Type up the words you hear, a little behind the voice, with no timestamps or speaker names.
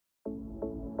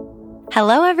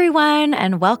Hello, everyone,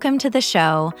 and welcome to the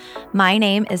show. My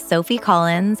name is Sophie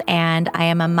Collins, and I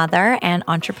am a mother and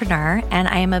entrepreneur, and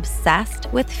I am obsessed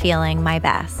with feeling my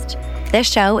best. This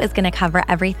show is going to cover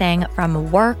everything from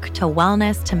work to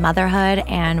wellness to motherhood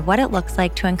and what it looks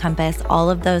like to encompass all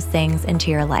of those things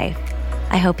into your life.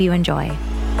 I hope you enjoy.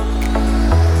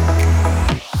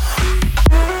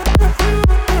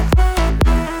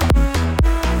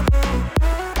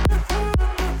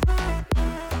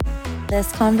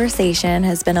 This conversation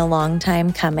has been a long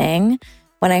time coming.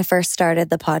 When I first started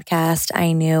the podcast,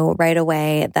 I knew right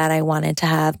away that I wanted to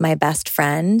have my best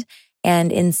friend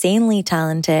and insanely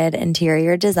talented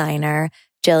interior designer,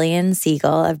 Gillian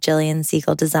Segal of Gillian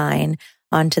Segal Design,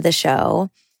 onto the show.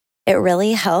 It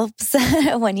really helps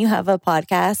when you have a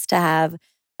podcast to have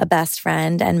a best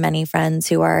friend and many friends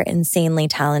who are insanely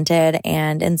talented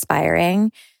and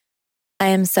inspiring. I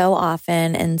am so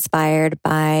often inspired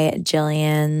by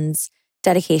Gillian's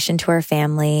dedication to her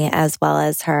family, as well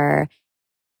as her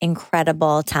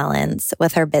incredible talents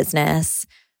with her business,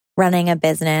 running a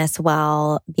business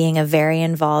while being a very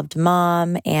involved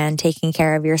mom and taking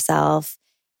care of yourself,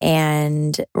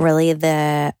 and really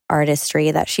the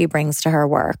artistry that she brings to her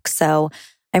work. So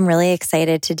I'm really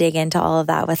excited to dig into all of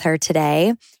that with her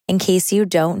today. In case you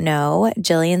don't know,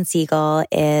 Gillian Segal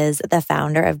is the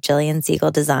founder of Gillian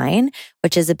Segal Design,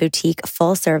 which is a boutique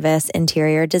full-service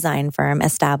interior design firm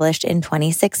established in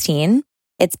 2016.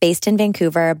 It's based in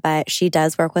Vancouver, but she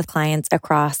does work with clients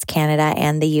across Canada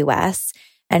and the US,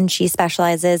 and she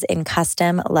specializes in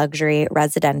custom luxury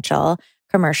residential,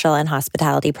 commercial, and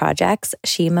hospitality projects.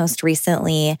 She most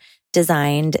recently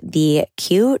designed the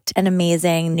cute and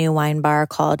amazing new wine bar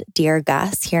called Dear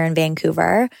Gus here in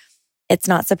Vancouver. It's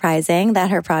not surprising that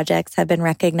her projects have been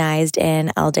recognized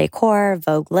in Elle Decor,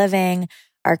 Vogue Living,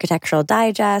 Architectural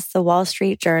Digest, The Wall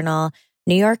Street Journal,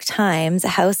 New York Times,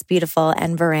 House Beautiful,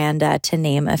 and Veranda, to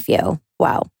name a few.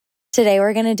 Wow. Today,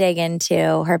 we're going to dig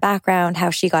into her background, how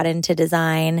she got into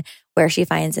design, where she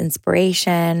finds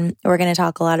inspiration. We're going to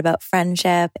talk a lot about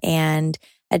friendship and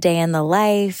a day in the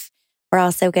life. We're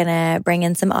also going to bring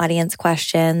in some audience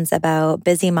questions about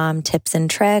busy mom tips and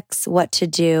tricks, what to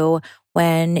do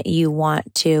when you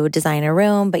want to design a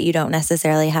room, but you don't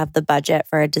necessarily have the budget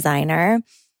for a designer,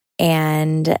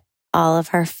 and all of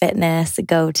her fitness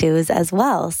go-tos as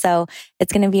well. So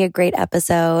it's going to be a great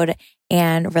episode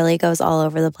and really goes all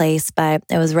over the place, but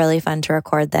it was really fun to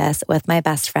record this with my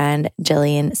best friend,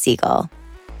 Gillian Segal.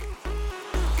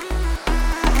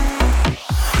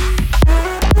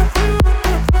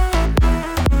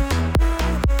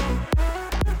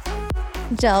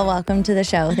 Jill, welcome to the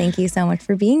show. Thank you so much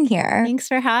for being here. Thanks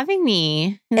for having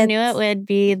me. I knew it would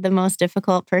be the most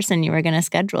difficult person you were going to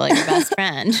schedule, your best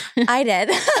friend. I did.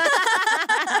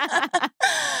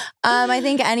 I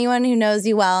think anyone who knows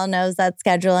you well knows that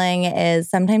scheduling is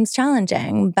sometimes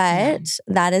challenging, but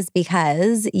that is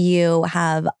because you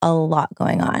have a lot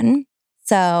going on.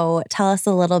 So tell us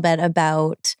a little bit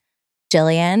about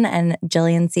Gillian and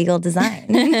Gillian Segal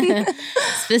Design.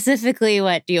 Specifically,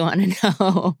 what do you want to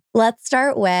know? Let's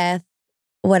start with,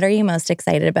 what are you most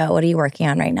excited about? What are you working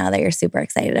on right now that you're super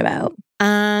excited about?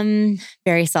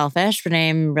 Very selfish, but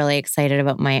I'm really excited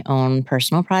about my own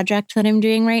personal project that I'm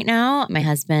doing right now. My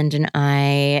husband and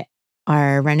I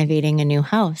are renovating a new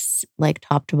house, like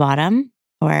top to bottom,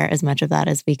 or as much of that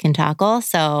as we can tackle.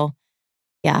 So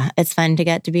yeah, it's fun to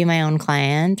get to be my own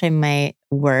client. I'm my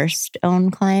worst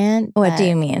own client. What do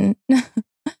you mean?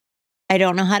 I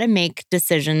don't know how to make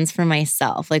decisions for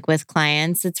myself. Like with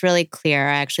clients, it's really clear.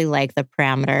 I actually like the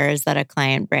parameters that a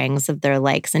client brings of their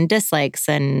likes and dislikes.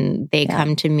 And they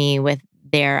come to me with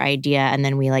their idea, and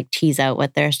then we like tease out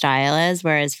what their style is.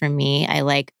 Whereas for me, I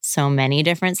like so many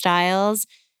different styles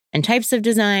and types of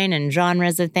design and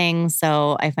genres of things.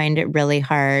 So I find it really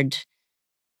hard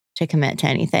to commit to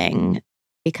anything,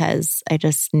 because I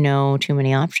just know too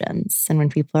many options. And when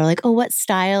people are like, oh, what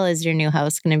style is your new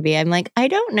house going to be? I'm like, I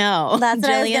don't know. That's what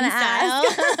Gillian I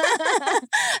was going to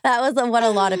ask. That was what a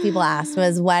lot of people asked,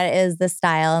 was what is the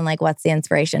style and like, what's the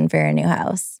inspiration for your new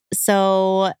house?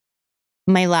 So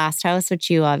my last house, which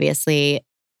you obviously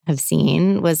have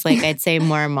seen, was like, I'd say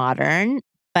more modern,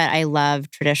 but I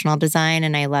love traditional design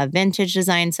and I love vintage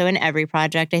design. So in every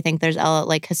project, I think there's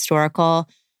like historical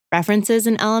references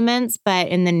and elements, but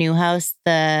in the new house,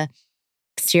 the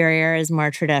exterior is more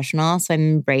traditional. So I'm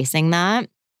embracing that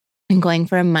and going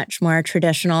for a much more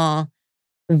traditional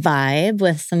vibe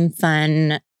with some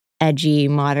fun, edgy,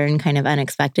 modern, kind of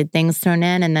unexpected things thrown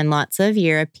in. And then lots of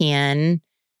European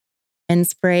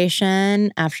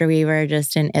inspiration after we were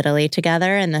just in Italy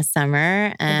together in the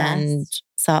summer and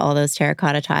saw all those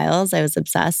terracotta tiles. I was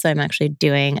obsessed. So I'm actually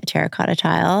doing a terracotta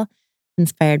tile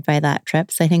inspired by that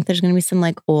trip. So I think there's going to be some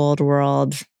like old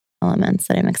world elements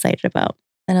that I'm excited about.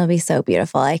 It'll be so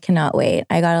beautiful. I cannot wait.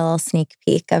 I got a little sneak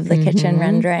peek of the kitchen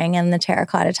rendering and the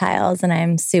terracotta tiles, and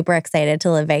I'm super excited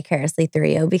to live vicariously through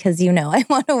you because I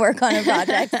want to work on a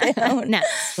project soon.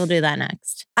 Next. We'll do that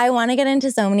next. I want to get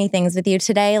into so many things with you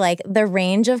today. Like the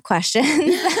range of questions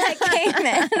that came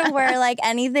in were like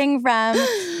anything from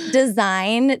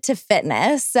design to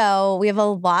fitness. So we have a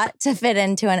lot to fit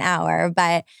into an hour.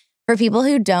 But for people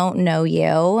who don't know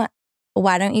you,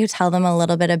 why don't you tell them a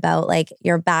little bit about like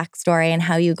your backstory and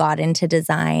how you got into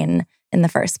design in the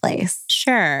first place?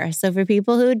 Sure. So for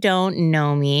people who don't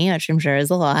know me, which I'm sure is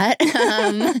a lot,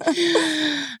 I'm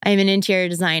an interior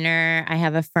designer. I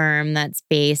have a firm that's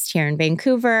based here in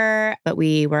Vancouver, but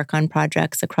we work on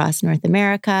projects across North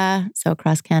America, so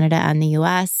across Canada and the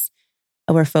US.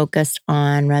 We're focused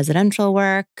on residential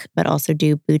work, but also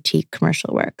do boutique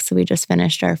commercial work. So we just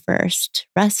finished our first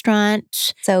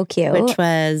restaurant. So cute. Which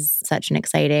was such an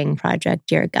exciting project,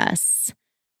 dear Gus.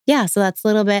 Yeah, so that's a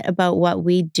little bit about what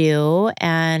we do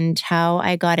and how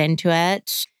I got into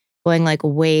it, going like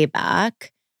way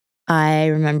back. I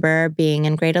remember being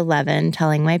in grade 11,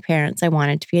 telling my parents I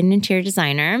wanted to be an interior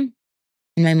designer.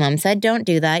 And my mom said, don't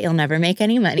do that. You'll never make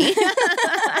any money.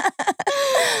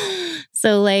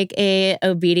 So like a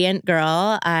obedient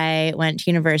girl, I went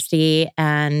to university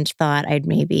and thought I'd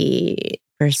maybe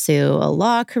pursue a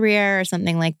law career or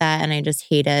something like that. And I just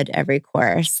hated every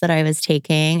course that I was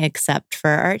taking except for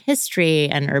art history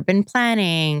and urban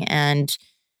planning and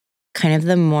kind of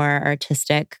the more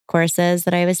artistic courses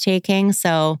that I was taking.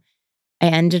 So I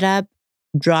ended up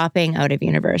dropping out of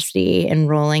university,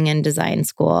 enrolling in design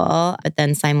school, but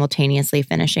then simultaneously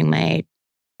finishing my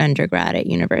undergrad at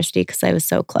university because I was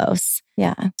so close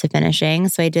to finishing.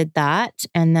 So I did that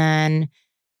and then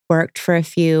worked for a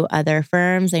few other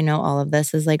firms. I know all of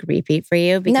this is like repeat for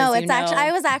you. Because no, it's actually,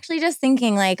 I was actually just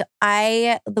thinking like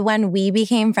when we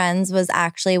became friends was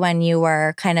actually when you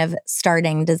were kind of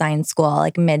starting design school,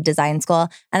 like mid design school.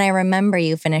 And I remember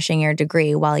you finishing your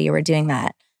degree while you were doing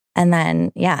that. And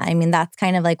then, that's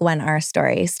kind of like when our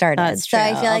story started. That's true. So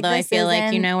I feel like I feel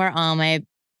like, where all my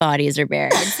bodies are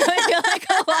buried. So I feel like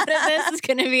a lot of this is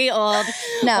going to be old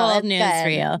news for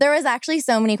you. There was actually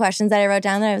so many questions that I wrote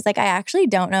down that I was like, I actually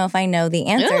don't know if I know the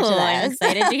answer to this. I'm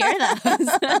excited to hear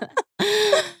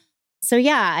those. So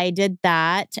yeah, I did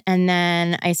that. And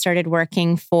then I started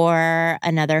working for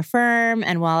another firm.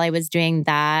 And while I was doing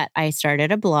that, I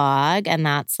started a blog. And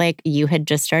that's like, you had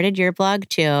just started your blog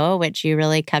too, which you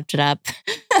really kept it up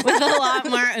with a lot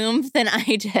more oomph than I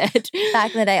did.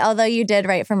 Back in the day, although you did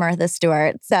write for Martha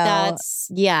Stewart. So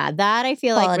that I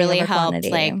feel like really helped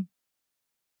like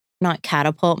not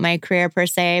catapult my career per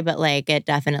se, but like it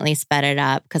definitely sped it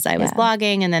up because I was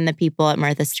blogging. And then the people at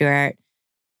Martha Stewart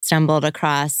stumbled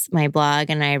across my blog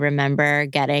and I remember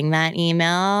getting that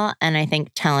email and I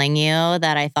think telling you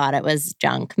that I thought it was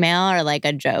junk mail or like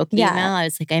a joke email. I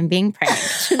was like, I'm being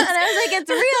pranked. And I was like, it's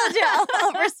real, Joe.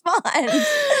 I'll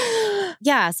respond.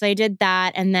 Yeah, so I did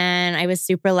that. And then I was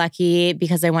super lucky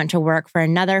because I went to work for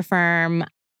another firm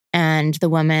and the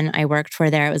woman I worked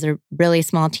for there, it was a really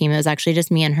small team. It was actually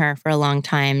just me and her for a long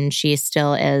time. She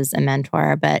still is a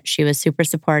mentor, but she was super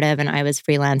supportive and I was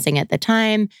freelancing at the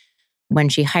time when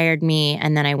she hired me.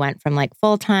 And then I went from like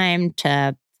full-time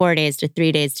to 4 days to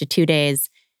 3 days to 2 days.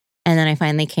 And then I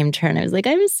finally came to her and I was like,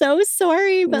 I'm so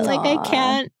sorry, but like I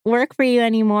can't work for you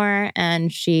anymore.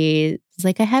 And she was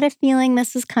like, I had a feeling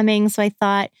this was coming. So I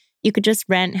thought you could just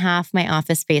rent half my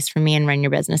office space from me and run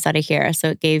your business out of here.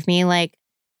 So it gave me like,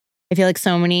 I feel like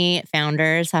so many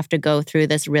founders have to go through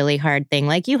this really hard thing.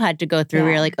 Like you had to go through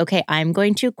where you're like, okay, I'm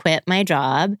going to quit my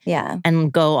job and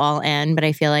go all in. But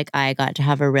I feel like I got to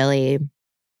have a really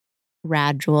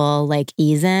gradual like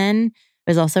ease in.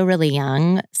 I was also really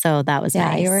young. So that was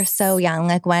nice. Yeah, you were so young.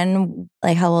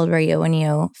 Like how old were you when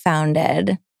you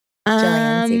founded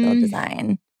Gillian Segal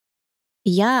Design?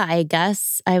 Yeah, I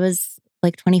guess I was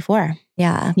like 24.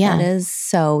 Yeah, that is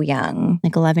so young.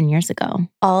 Like 11 years ago.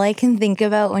 All I can think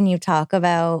about when you talk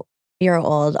about your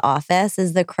old office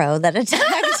is the crow that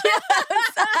attacked you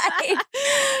outside.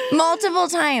 Multiple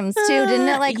times too. Didn't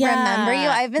it remember you?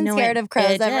 I've been scared of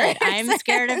crows ever. I'm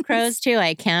scared of crows too.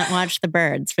 I can't watch the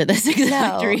birds for this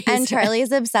exact reason. And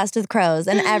Charlie's obsessed with crows.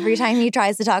 And every time he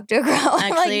tries to talk to a crow,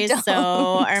 actually, so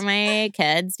are my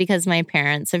kids because my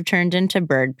parents have turned into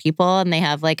bird people and they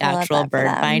have like actual bird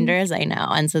finders. I know.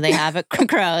 And so they have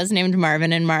crows named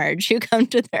Marvin and Marge who come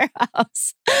to their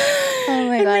house. Oh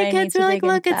my God. My kids are like,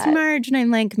 look, it's Marge. And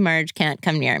I'm like, Marge can't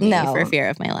come near me for fear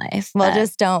of my life. Well,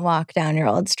 just don't walk down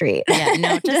 9-year-old street. Yeah,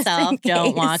 note to Just self, in don't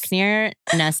case. walk near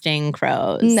nesting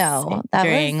crows. No, that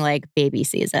during was- like baby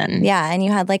season. Yeah, and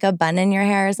you had like a bun in your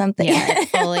hair or something. Yeah, it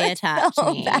fully was attacked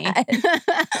so me. bad.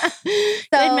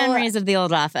 Good memories of the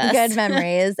old office. Good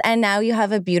memories. And now you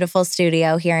have a beautiful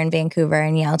studio here in Vancouver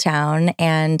in Yaletown.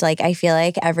 And like, I feel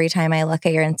like every time I look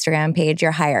at your Instagram page,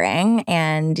 you're hiring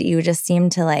and you just seem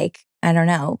to like, I don't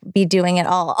know, be doing it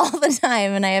all the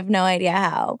time. And I have no idea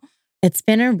how. It's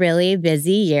been a really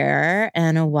busy year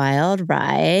and a wild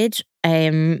ride.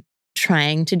 I'm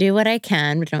trying to do what I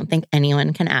can, but I don't think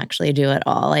anyone can actually do it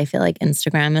all. I feel like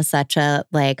Instagram is such a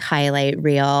like highlight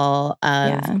reel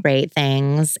of great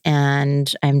things.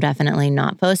 And I'm definitely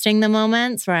not posting the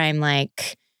moments where I'm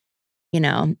like,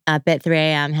 up at 3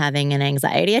 a.m. having an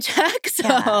anxiety attack.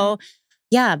 So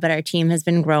yeah, but our team has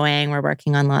been growing. We're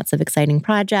working on lots of exciting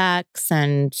projects.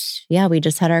 And yeah, we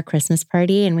just had our Christmas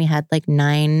party and we had like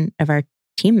 9 of our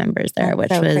team members there, which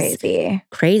was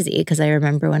crazy because I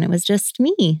remember when it was just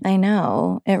me. I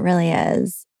know, it really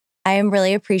is. I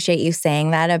really appreciate you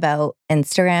saying that about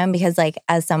Instagram because like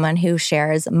as someone who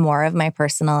shares more of my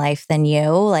personal life than you,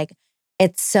 like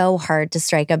it's so hard to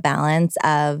strike a balance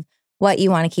of what you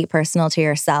want to keep personal to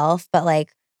yourself, but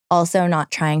like also not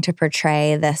trying to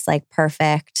portray this like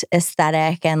perfect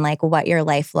aesthetic and like what your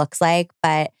life looks like.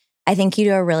 But I think you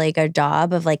do a really good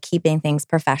job of like keeping things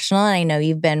professional. And I know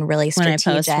you've been really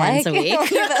strategic. When I post once a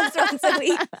week. You post once a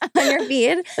week on your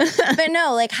feed. But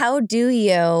no, like how do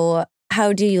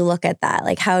you look at that?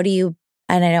 Like how do you,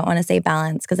 and I don't want to say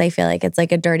balance because I feel like it's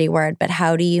like a dirty word, but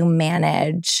how do you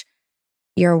manage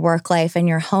your work life and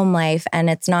your home life? And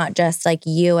it's not just like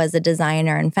you as a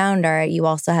designer and founder. You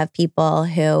also have people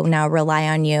who now rely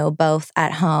on you both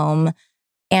at home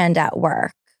and at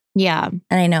work. Yeah.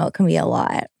 And I know it can be a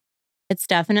lot. It's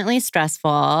definitely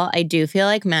stressful. I do feel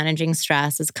like managing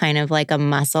stress is kind of like a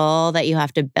muscle that you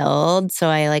have to build. So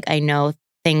I know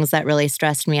things that really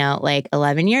stressed me out like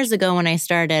 11 years ago when I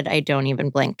started, I don't even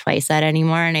blink twice at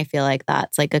anymore. And I feel like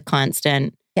that's like a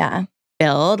constant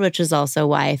build, which is also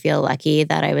why I feel lucky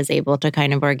that I was able to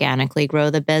kind of organically grow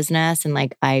the business. And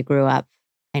like I grew up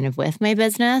kind of with my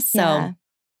business. So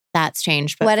that's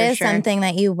changed. But what is something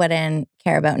that you wouldn't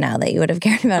care about now that you would have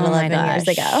cared about 11 years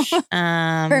ago?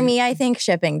 For me, I think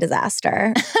shipping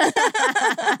disaster.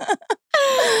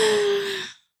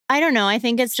 I don't know. I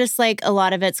think it's just like a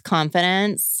lot of it's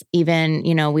confidence. Even,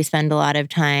 we spend a lot of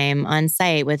time on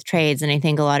site with trades. And I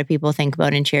think a lot of people think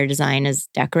about interior design as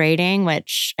decorating,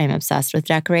 which I'm obsessed with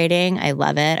decorating. I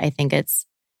love it. I think it's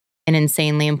an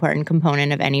insanely important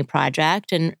component of any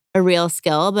project and a real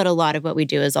skill. But a lot of what we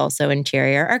do is also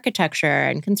interior architecture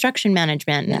and construction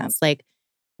management. And it's like,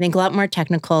 I think a lot more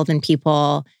technical than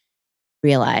people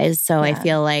realize. So I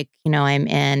feel like,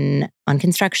 I'm on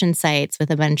construction sites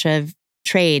with a bunch of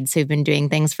trades who've been doing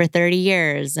things for 30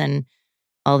 years and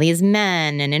all these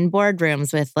men and in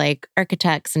boardrooms with like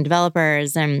architects and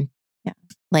developers. And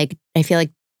like, I feel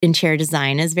like interior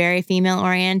design is very female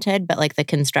oriented, but like the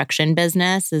construction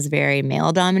business is very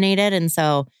male dominated. And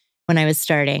so when I was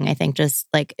starting, I think just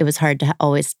like it was hard to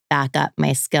always back up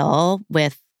my skill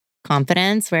with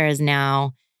confidence. Whereas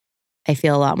now I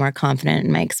feel a lot more confident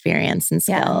in my experience and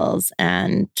skills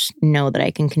and know that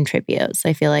I can contribute. So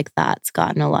I feel like that's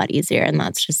gotten a lot easier and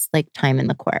that's just like time in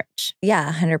the court.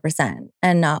 Yeah, 100%.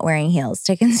 And not wearing heels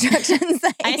to construction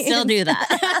sites. I still do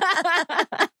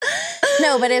that.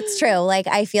 No, but it's true. Like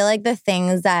I feel like the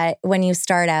things that when you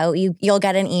start out, you'll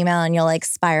get an email and you'll like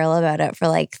spiral about it for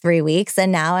like 3 weeks.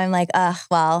 And now I'm like,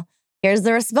 well, here's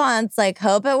the response. Like,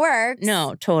 hope it works.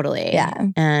 No, totally. Yeah.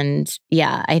 And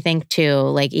yeah, I think too,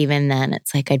 like even then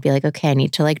it's like, I'd be like, okay, I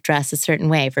need to like dress a certain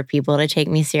way for people to take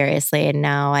me seriously. And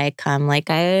now I come like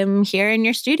I'm here in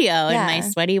your studio in my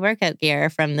sweaty workout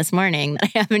gear from this morning that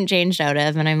I haven't changed out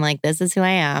of. And I'm like, this is who I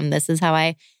am. This is how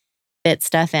I fit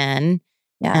stuff in.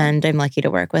 Yeah. And I'm lucky to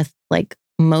work with like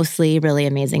mostly really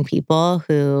amazing people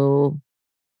who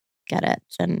get it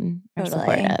and are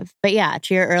supportive. But yeah,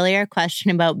 to your earlier question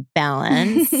about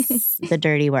balance, the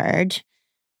dirty word,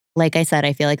 like I said,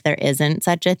 I feel like there isn't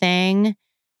such a thing.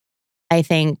 I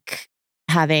think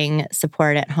having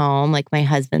support at home, like my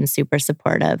husband's super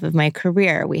supportive of my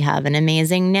career. We have an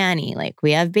amazing nanny. Like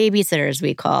we have babysitters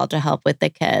we call to help with the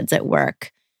kids at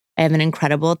work. I have an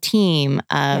incredible team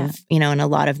of, and a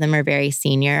lot of them are very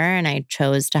senior. And I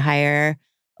chose to hire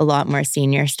a lot more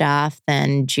senior staff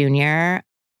than junior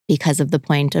because of the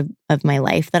point of my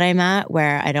life that I'm at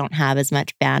where I don't have as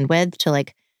much bandwidth to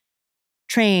like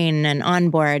train and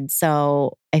onboard.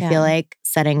 So I feel like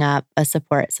setting up a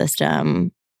support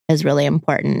system is really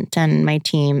important. And my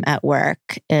team at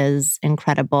work is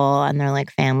incredible and they're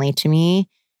like family to me.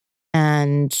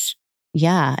 And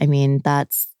yeah, I mean,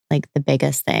 that's like the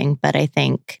biggest thing. But I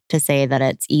think to say that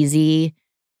it's easy,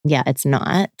 yeah, it's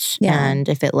not. Yeah. And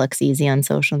if it looks easy on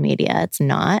social media, it's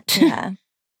not. Yeah.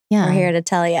 Yeah. We're here to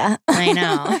tell you. I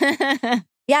know.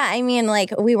 Yeah, I mean,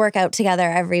 like we work out together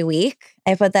every week.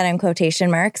 I put that in quotation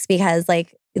marks because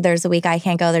like there's a week I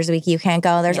can't go, there's a week you can't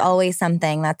go. There's always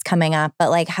something that's coming up. But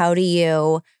like, how do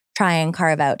you try and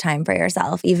carve out time for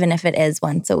yourself, even if it is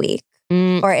once a week?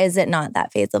 Or is it not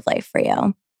that phase of life for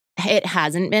you? It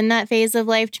hasn't been that phase of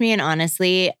life to me. And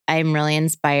honestly, I'm really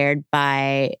inspired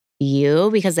by you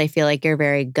because I feel like you're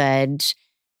very good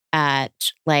at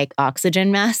like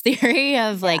oxygen mask theory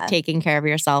of like taking care of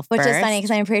yourself Which first. is funny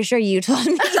because I'm pretty sure you told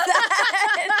me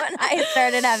that when I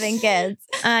started having kids.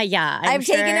 Yeah. I've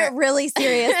taken it really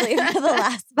seriously for the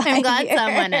last 5 years. I'm glad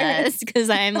someone is because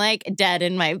I'm like dead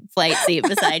in my flight seat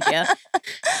beside you.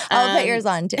 I'll put yours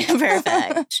on too.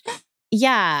 Perfect.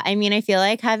 Yeah. I mean, I feel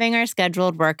like having our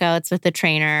scheduled workouts with the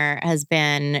trainer has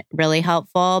been really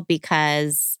helpful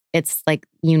because it's like,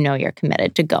 you're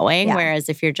committed to going. Yeah. Whereas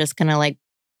if you're just going to like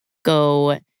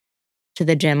go to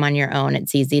the gym on your own,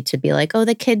 it's easy to be like, oh,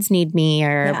 the kids need me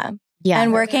or yeah.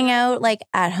 And working out like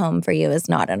at home for you is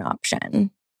not an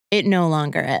option. It no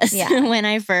longer is. Yeah. When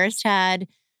I first had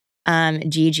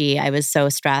Gigi, I was so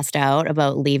stressed out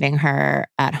about leaving her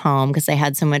at home because I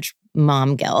had so much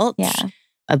mom guilt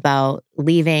about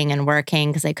leaving and working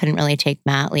because I couldn't really take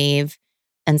mat leave.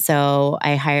 And so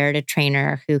I hired a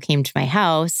trainer who came to my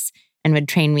house and would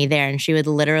train me there. And she would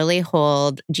literally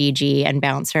hold Gigi and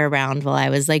bounce her around while I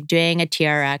was like doing a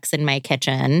TRX in my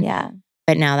kitchen. Yeah.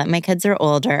 But now that my kids are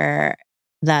older,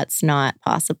 that's not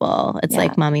possible. It's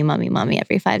like mommy, mommy, mommy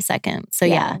every 5 seconds. So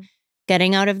yeah,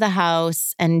 getting out of the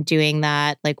house and doing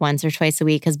that like once or twice a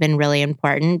week has been really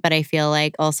important. But I feel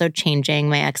like also changing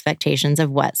my expectations of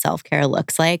what self-care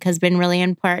looks like has been really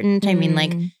important. I mean,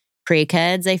 like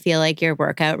pre-kids, I feel like your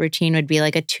workout routine would be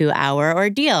like a 2-hour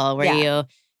ordeal where you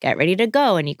get ready to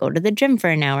go and you go to the gym for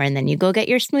an hour and then you go get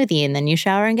your smoothie and then you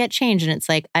shower and get changed. And it's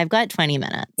like, I've got 20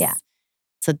 minutes. Yeah.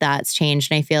 So that's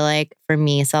changed. And I feel like for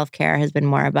me, self-care has been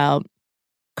more about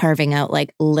carving out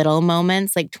like little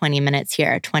moments, like 20 minutes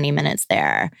here, 20 minutes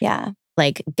there. Yeah.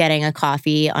 Like getting a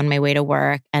coffee on my way to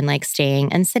work and like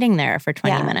staying and sitting there for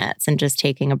 20 minutes and just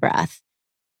taking a breath.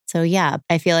 So yeah,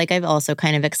 I feel like I've also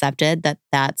kind of accepted that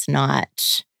that's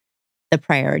not the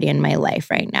priority in my life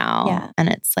right now. Yeah. And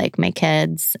it's like my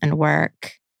kids and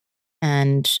work.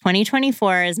 And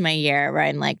 2024 is my year where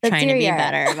I'm like trying to be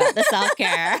better about the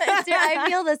self-care. I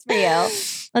feel this for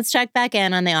you. Let's check back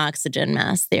in on the oxygen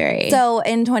mask theory. So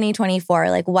in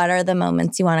 2024, like what are the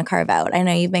moments you want to carve out? I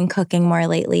know you've been cooking more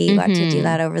lately. You got to do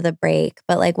that over the break.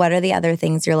 But like what are the other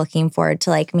things you're looking forward to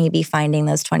like maybe finding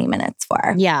those 20 minutes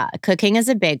for? Yeah, cooking is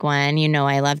a big one.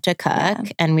 I love to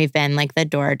cook. And we've been like the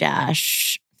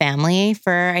DoorDash family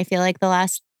for I feel like the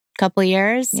last couple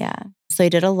years. Yeah. So I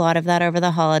did a lot of that over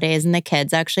the holidays and the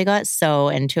kids actually got so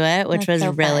into it, which was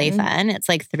so really fun. It's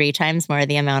like 3 times more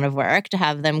the amount of work to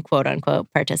have them quote unquote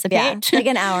participate. Yeah, like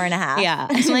an hour and a half. Yeah.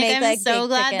 I'm so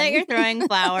glad that you're throwing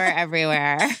flour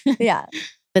everywhere. Yeah.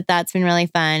 But that's been really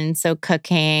fun. So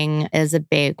cooking is a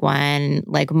big one,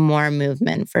 like more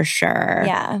movement for sure.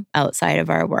 Yeah. Outside of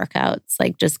our workouts,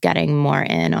 like just getting more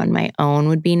in on my own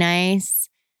would be nice.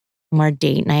 More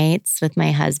date nights with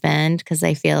my husband because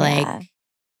I feel like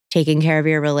taking care of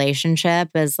your relationship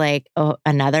is like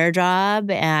another job.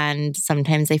 And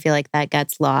sometimes I feel like that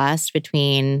gets lost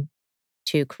between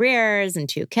 2 careers and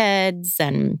 2 kids.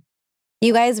 And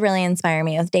you guys really inspire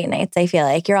me with date nights. I feel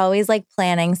like you're always like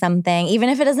planning something. Even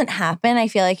if it doesn't happen, I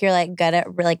feel like you're like good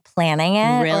at like planning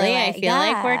it. Really? Like, I feel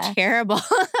like we're terrible.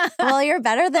 Well, you're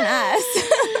better than us.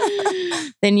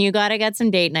 Then you got to get some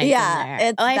date nights in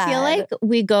there. I feel like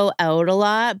we go out a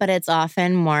lot, but it's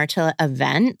often more to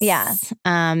events. Yeah.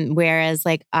 Whereas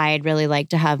like I'd really like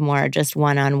to have more just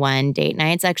one-on-one date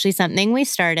nights. Actually, something we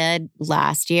started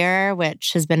last year,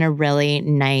 which has been a really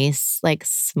nice, like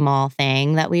small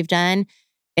thing that we've done,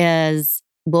 is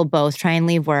we'll both try and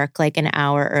leave work like an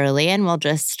hour early and we'll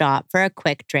just stop for a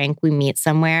quick drink. We meet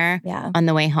somewhere on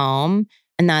the way home.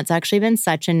 And that's actually been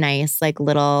such a nice like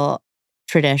little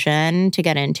tradition to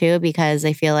get into because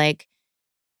I feel like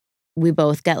we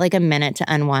both get like a minute to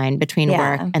unwind between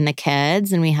work and the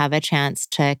kids and we have a chance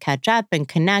to catch up and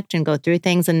connect and go through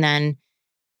things. And then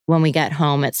when we get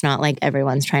home, it's not like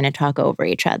everyone's trying to talk over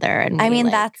each other. And I mean,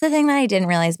 that's the thing that I didn't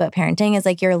realize about parenting is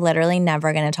like you're literally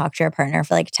never going to talk to your partner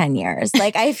for like 10 years.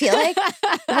 Like I feel like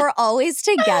we're always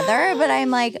together, but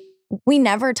I'm like, we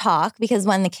never talk because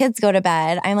when the kids go to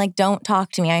bed, I'm like, don't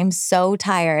talk to me. I'm so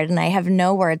tired and I have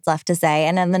no words left to say.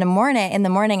 And then in the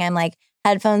morning, I'm like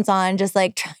headphones on, just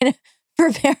like trying to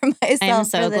prepare myself. I'm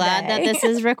so glad that this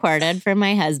is recorded for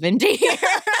my husband to hear.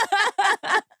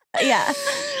 Yeah.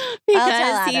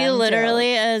 Because he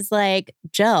literally is like,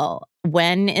 Jill,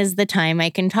 when is the time I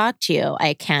can talk to you?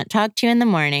 I can't talk to you in the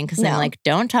morning because I'm like,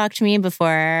 don't talk to me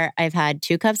before I've had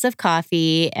 2 cups of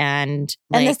coffee. And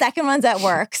the second one's at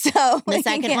work. So the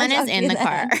second one is in the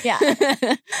car.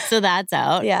 Yeah. So that's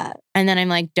out. Yeah. And then I'm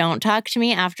like, don't talk to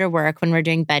me after work when we're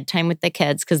doing bedtime with the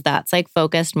kids because that's like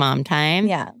focused mom time.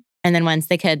 Yeah. And then once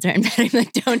the kids are in bed, I'm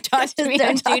like, don't talk to me.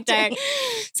 I'm too tired.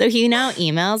 So he now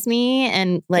emails me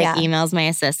and emails my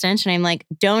assistant. And I'm like,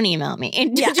 don't email me.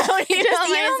 Yeah. Don't email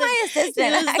my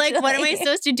assistant. He was like, what am I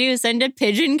supposed to do? Send a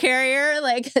pigeon carrier?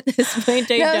 Like at this point,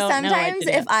 I don't know. Sometimes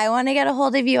if I want to get a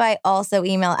hold of you, I also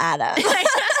email Adam.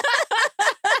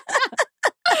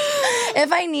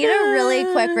 If I need a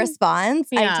really quick response,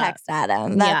 I text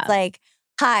Adam. That's like,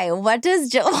 hi, what does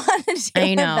Jill want to do?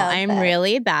 I know. I'm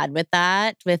really bad with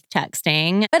that, with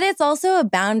texting. But it's also a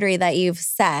boundary that you've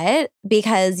set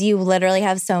because you literally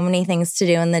have so many things to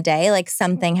do in the day. Like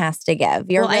something has to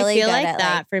give. You're really I feel good like at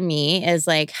that for me is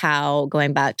like how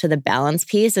going back to the balance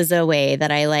piece is a way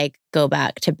that I like go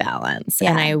back to balance.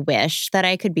 And I wish that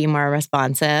I could be more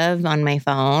responsive on my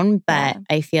phone, but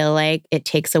I feel like it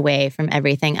takes away from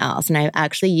everything else. And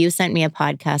you sent me a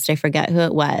podcast. I forget who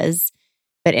it was.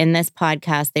 But in this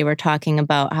podcast, they were talking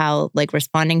about how like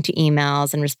responding to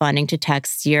emails and responding to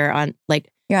texts, you're on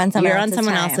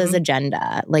someone else's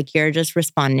agenda. Like you're just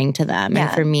responding to them. Yeah.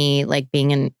 And for me, like being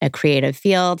in a creative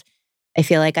field, I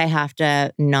feel like I have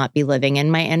to not be living in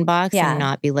my inbox and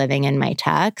not be living in my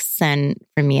texts. And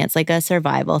for me, it's like a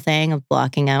survival thing of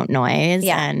blocking out noise.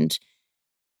 Yeah. And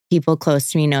people close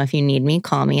to me know if you need me,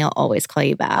 call me. I'll always call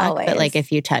you back. Always. But like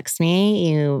if you text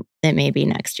me, it may be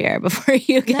next year before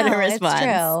you get a response. It's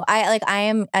true. I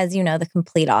am, as you know, the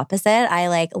complete opposite. I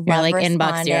love responding.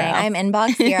 Inbox zero. I'm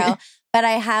inbox zero. But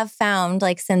I have found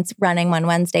like since running One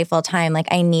Wednesday full time, like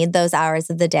I need those hours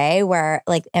of the day where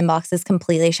like inbox is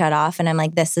completely shut off and I'm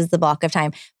like, this is the block of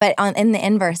time. But in the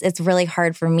inverse, it's really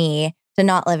hard for me to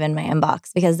not live in my inbox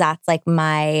because that's like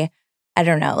my, I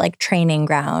don't know, like training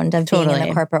ground of being in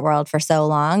the corporate world for so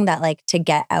long that like to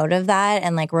get out of that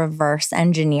and like reverse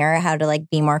engineer how to like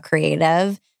be more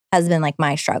creative has been like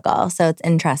my struggle. So it's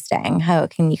interesting how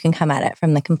you can come at it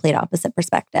from the complete opposite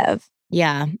perspective.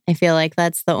 Yeah. I feel like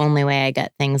that's the only way I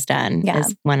get things done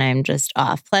is when I'm just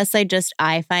off. Plus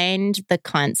I find the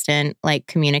constant like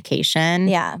communication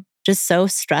just so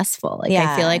stressful. Like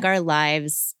I feel like our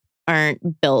lives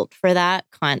aren't built for that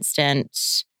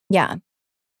constant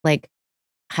like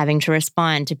having to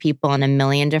respond to people in a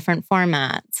million different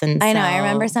formats. And I know. I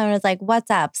remember someone was like,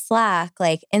 WhatsApp, Slack,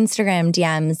 like Instagram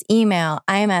DMs, email,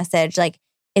 iMessage. Like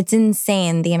it's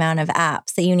insane the amount of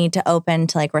apps that you need to open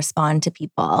to like respond to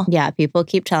people. Yeah. People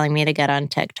keep telling me to get on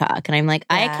TikTok. And I'm like,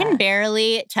 I can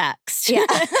barely text. Yeah.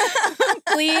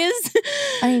 Please.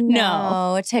 I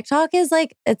know. No. TikTok is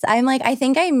like, I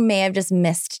think I may have just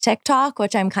missed TikTok,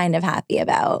 which I'm kind of happy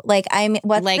about. Like,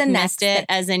 what's like the next? Missed it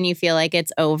as in you feel like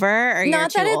it's over or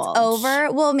not you're too that old? It's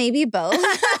over. Well, maybe both.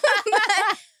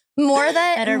 More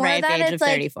that at a ripe age it's of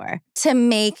 34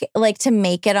 like to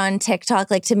make it on TikTok,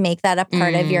 like to make that a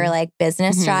part of your like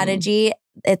business strategy.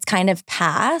 It's kind of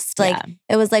past. Like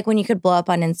it was like when you could blow up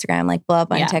on Instagram, like blow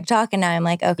up on TikTok, and now I'm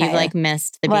like, okay, you've like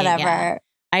missed the whatever.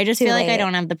 I just feel like I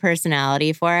don't have the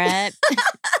personality for it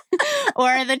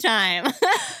or the time.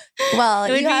 Well,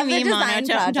 it would you be have me the design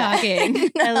monotone talking.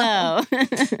 Hello.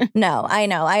 No, I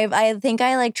know. I think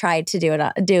I like tried to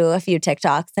do a few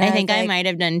TikToks. And I think I might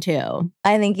have done too.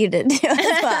 I think you did too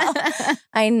as well.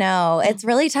 I know. It's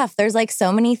really tough. There's like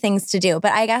so many things to do.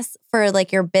 But I guess for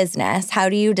like your business, how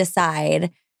do you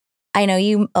decide? I know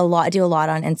you do a lot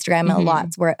on Instagram.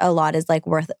 A lot is like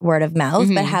word of mouth.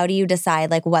 But how do you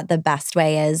decide like what the best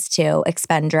way is to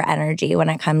expend your energy when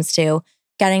it comes to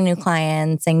getting new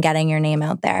clients and getting your name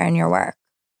out there and your work?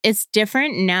 It's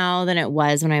different now than it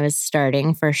was when I was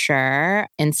starting for sure.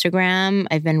 Instagram,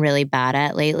 I've been really bad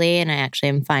at lately. And I actually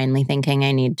am finally thinking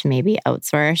I need to maybe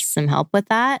outsource some help with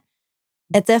that.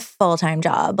 It's a full-time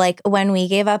job. Like when I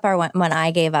gave up our One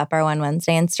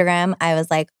Wednesday Instagram, I was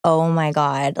like, oh my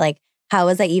God, like how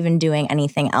was I even doing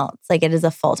anything else? Like it is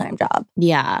a full-time job.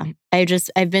 Yeah.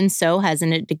 I've been so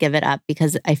hesitant to give it up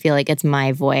because I feel like it's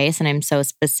my voice and I'm so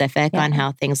specific on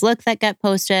how things look that get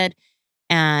posted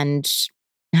and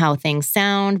how things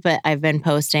sound. But I've been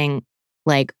posting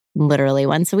like literally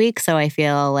once a week. So I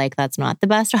feel like that's not the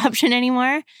best option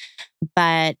anymore.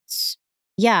 But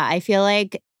yeah, I feel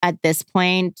like at this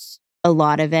point, a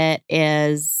lot of it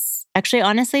is actually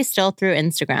honestly still through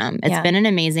Instagram. It's been an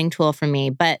amazing tool for me.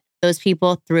 But those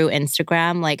people through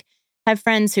Instagram like have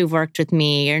friends who've worked with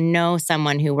me or know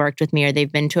someone who worked with me or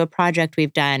they've been to a project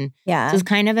we've done. Yeah. So it's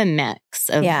kind of a mix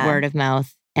of word of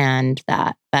mouth and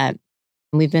that. But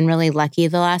we've been really lucky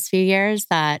the last few years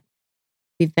that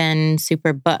we've been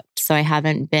super booked. So I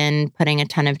haven't been putting a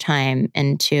ton of time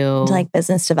into like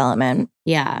business development.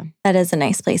 Yeah. That is a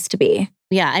nice place to be.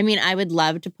 Yeah. I mean, I would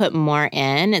love to put more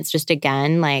in. It's just,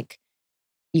 again, like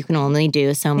you can only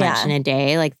do so much in a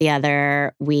day. Like the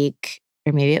other week,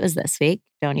 or maybe it was this week.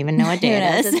 Don't even know what day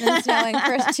it is. It's been snowing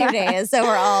for 2 days, so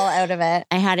we're all out of it.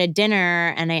 I had a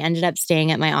dinner and I ended up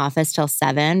staying at my office till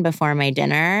 7 before my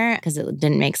dinner because it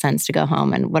didn't make sense to go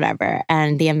home and whatever.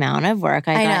 And the amount of work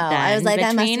I got done. I was like,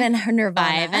 that must have been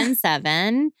nirvana. 5 and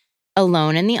 7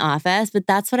 alone in the office. But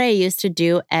that's what I used to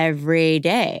do every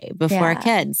day before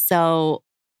kids. So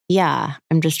yeah,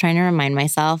 I'm just trying to remind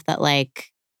myself that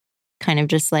like, kind of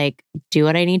just like do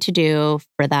what I need to do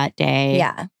for that day.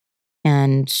 Yeah.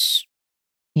 And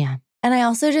yeah. And I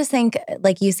also just think,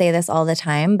 like you say this all the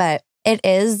time, but it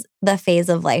is the phase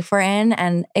of life we're in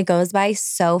and it goes by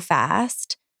so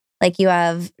fast. Like you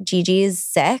have Gigi's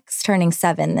 6 turning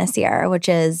 7 this year, which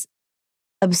is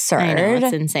absurd. I know,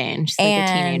 it's insane. She's like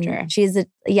a teenager. She's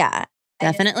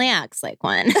definitely acts like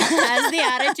one. Has the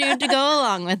attitude to go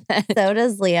along with it. So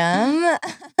does Liam.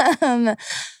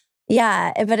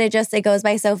 But it goes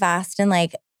by so fast. And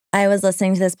like, I was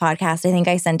listening to this podcast. I think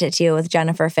I sent it to you with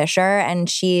Jennifer Fisher, and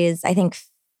she's, I think,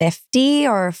 50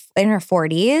 or in her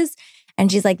 40s.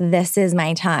 And she's like, this is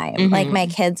my time. Mm-hmm. Like my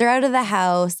kids are out of the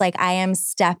house. Like I am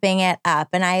stepping it up.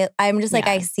 And I'm just like,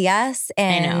 I see us.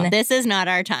 And I know. This is not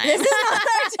our time. This is not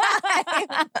our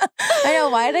time. I know.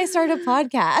 Why did I start a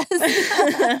podcast?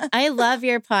 I love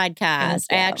your podcast.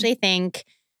 I actually think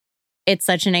it's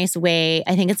such a nice way.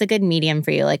 I think it's a good medium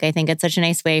for you. Like, I think it's such a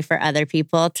nice way for other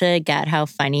people to get how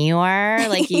funny you are.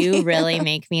 Like, you really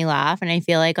make me laugh. And I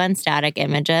feel like on static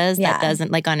images, that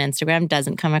doesn't, like on Instagram,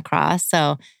 doesn't come across.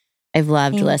 So I've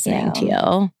loved listening to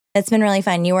you. It's been really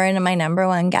fun. You were my number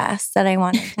one guest that I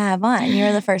wanted to have on. You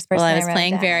were the first person. Well, I was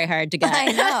playing very hard to get.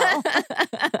 I know.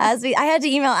 I had to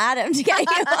email Adam to get you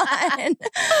on.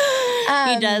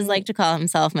 He does like to call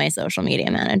himself my social media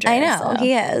manager. I know,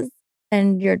 he is.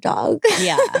 And your dog.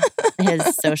 Yeah.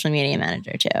 His social media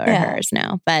manager too, or hers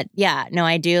now. But yeah, no,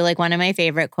 I do. Like one of my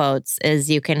favorite quotes is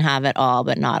you can have it all,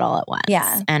 but not all at once.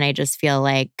 Yeah. And I just feel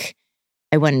like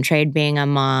I wouldn't trade being a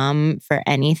mom for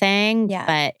anything. Yeah.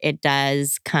 But it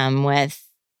does come with,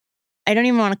 I don't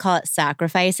even want to call it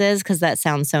sacrifices because that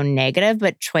sounds so negative,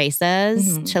 but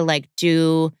choices to like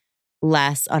do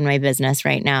less on my business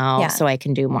right now so I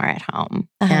can do more at home.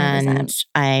 100%. And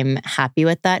I'm happy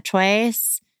with that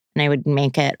choice. And I would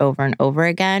make it over and over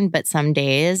again. But some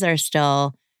days are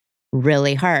still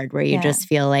really hard where you just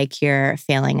feel like you're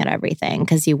failing at everything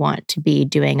because you want to be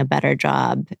doing a better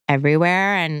job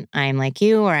everywhere. And I'm like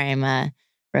you, or I'm a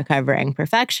recovering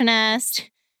perfectionist.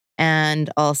 And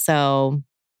also,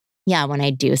 when I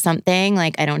do something,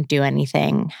 like I don't do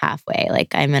anything halfway.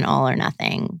 Like I'm an all or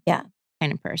nothing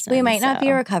kind of person. We might not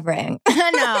be recovering.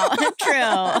 No,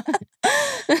 true.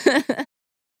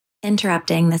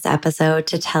 Interrupting this episode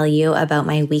to tell you about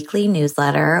my weekly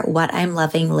newsletter, What I'm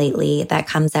Loving Lately, that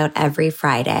comes out every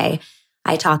Friday.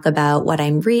 I talk about what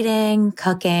I'm reading,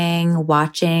 cooking,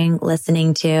 watching,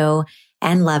 listening to,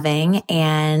 and loving.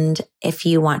 And if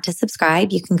you want to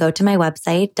subscribe, you can go to my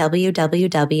website,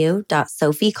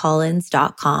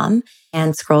 www.sophiecollins.com,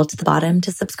 and scroll to the bottom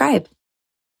to subscribe.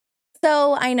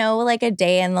 So I know like a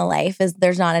day in the life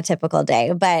there's not a typical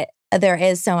day, but there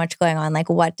is so much going on. Like,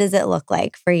 what does it look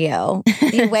like for you?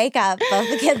 You wake up, both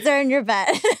the kids are in your bed.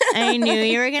 I knew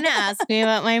you were going to ask me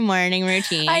about my morning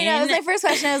routine. I know. It was my first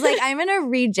question. I was like, I'm going to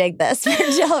rejig this for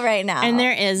Jill right now. And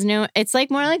there is it's like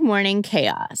more like morning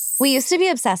chaos. We used to be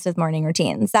obsessed with morning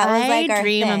routines. That was like our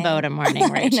thing. I dream about a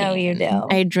morning routine. I know you do.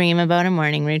 I dream about a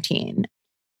morning routine.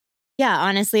 Yeah,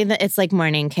 honestly, it's like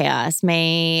morning chaos.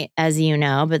 As you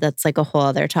know, but that's like a whole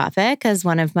other topic because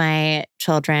one of my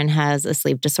children has a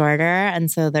sleep disorder.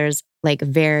 And so there's like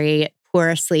very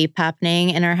poor sleep happening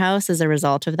in our house as a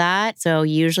result of that. So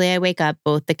usually I wake up,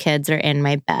 both the kids are in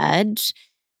my bed.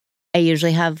 I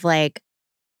usually have like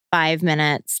 5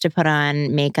 minutes to put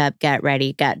on makeup, get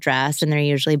ready, get dressed, and they're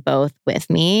usually both with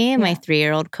me. Yeah. My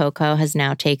 3-year-old Coco has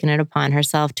now taken it upon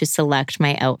herself to select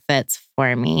my outfits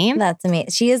for me. That's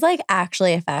amazing. She is like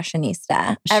actually a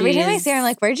fashionista. Every time I see her, I'm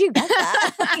like, where'd you get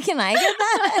that? Can I get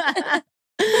that?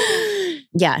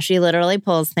 Yeah, she literally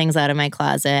pulls things out of my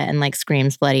closet and like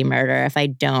screams bloody murder if I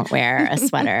don't wear a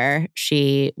sweater.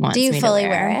 She wants me to wear. Do you fully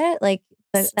wear it? Like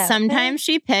sometimes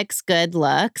she picks good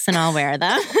looks and I'll wear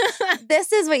them.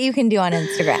 This is what you can do on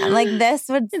Instagram. Like this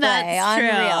would slay That's on true.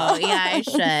 Real. Yeah, I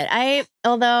should.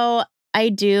 Although I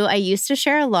do. I used to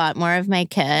share a lot more of my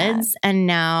kids, and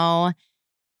now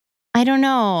I don't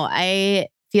know. I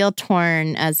feel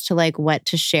torn as to like what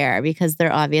to share because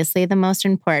they're obviously the most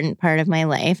important part of my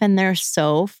life and they're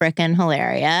so freaking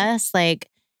hilarious. Like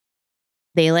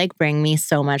they like bring me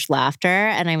so much laughter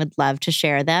and I would love to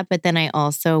share that. But then I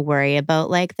also worry about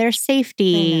like their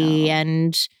safety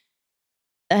and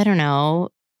I don't know,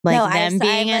 like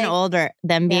being older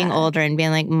and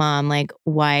being like, Mom, like,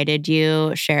 why did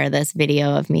you share this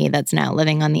video of me that's now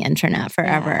living on the internet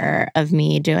forever of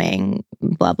me doing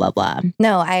blah, blah, blah.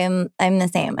 No, I'm the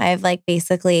same. I've like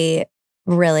basically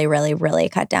really, really, really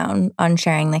cut down on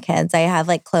sharing the kids. I have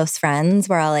like close friends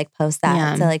where I'll like post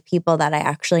that to like people that I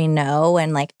actually know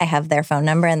and like I have their phone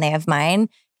number and they have mine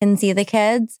and see the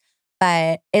kids.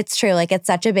 But it's true. Like it's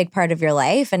such a big part of your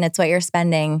life and it's what you're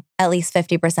spending at least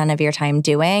 50% of your time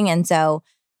doing. And so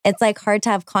it's like hard to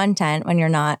have content when you're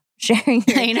not sharing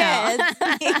your kids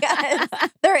because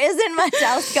there isn't much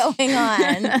else going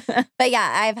on. But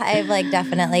yeah, I've like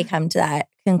definitely come to that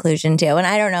conclusion too. And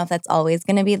I don't know if that's always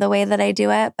going to be the way that I do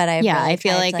it, but I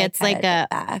feel like it's like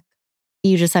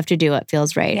you just have to do what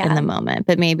feels right in the moment.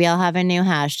 But maybe I'll have a new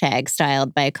hashtag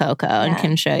styled by Coco and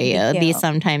can show you the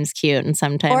sometimes cute and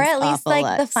sometimes or at least like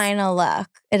looks. The final look.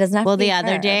 It doesn't have to be the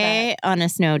other day on a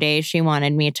snow day, she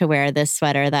wanted me to wear this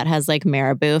sweater that has like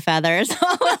marabou feathers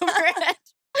all over it.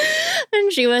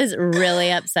 And she was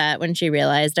really upset when she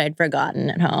realized I'd forgotten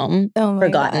it at home. So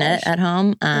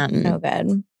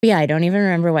good. Yeah, I don't even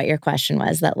remember what your question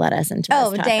was that led us into this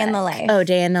topic. Day in the life. Oh,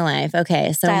 day in the life.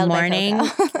 Okay, so styled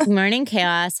morning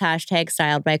chaos, hashtag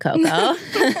styled by Coco.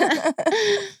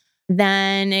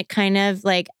 Then it kind of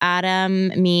like Adam,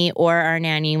 me, or our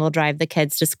nanny will drive the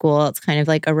kids to school. It's kind of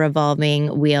like a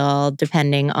revolving wheel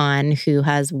depending on who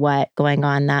has what going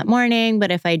on that morning.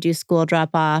 But if I do school drop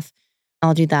off,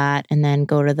 I'll do that and then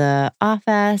go to the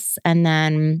office. And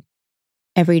then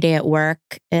every day at work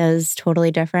is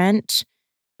totally different.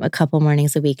 A couple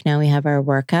mornings a week now, we have our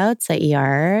workouts at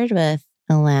Yard with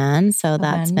Elan. So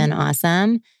that's been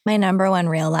awesome. My number one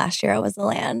reel last year was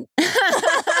Elan.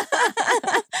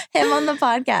 Him on the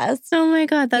podcast. Oh my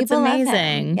God, that's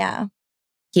amazing. Yeah.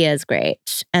 He is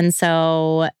great. And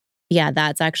so, yeah,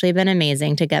 that's actually been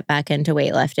amazing to get back into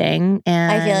weightlifting.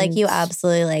 And I feel like you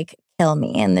absolutely like kill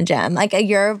me in the gym. Like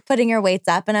you're putting your weights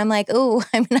up and I'm like, ooh,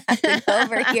 I'm going to have to go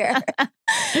over here.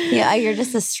 Yeah, you're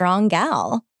just a strong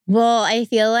gal. Well, I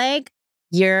feel like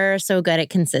you're so good at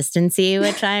consistency,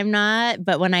 which I'm not.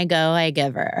 But when I go, I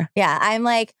give her. Yeah, I'm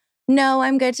like, no,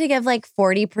 I'm good to give like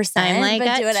 40%. I'm like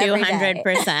at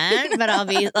 200%, but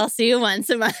I'll see you once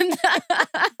a month.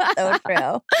 So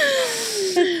true.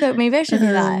 So maybe I should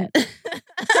do that.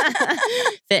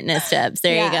 Fitness tips.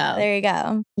 There you go. There you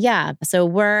go. Yeah. So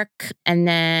work and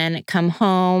then come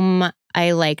home.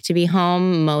 I like to be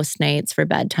home most nights for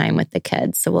bedtime with the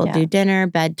kids. So we'll do dinner,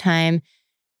 bedtime.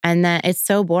 And then it's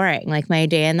so boring. Like my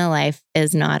day in the life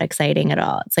is not exciting at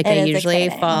all. It's like I usually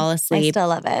fall asleep I still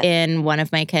love it. in one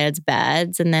of my kids'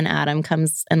 beds. And then Adam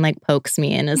comes and like pokes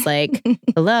me and is like,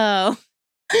 hello.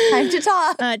 Time to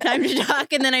talk. Time to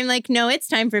talk. And then I'm like, no, it's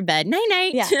time for bed. Night,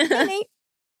 night. Yeah. Night-night.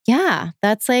 Yeah,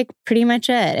 that's like pretty much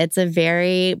it. It's a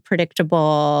very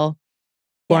predictable,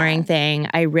 boring thing.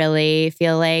 I really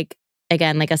feel like,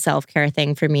 again, like a self-care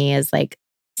thing for me is like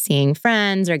seeing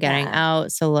friends or getting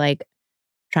out. So like,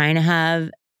 trying to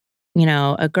have,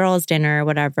 a girls' dinner or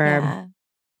whatever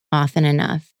often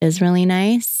enough is really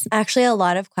nice. Actually, a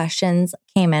lot of questions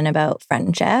came in about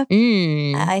friendship.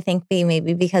 I think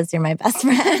maybe because you're my best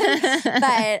friend.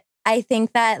 But I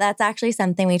think that that's actually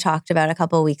something we talked about a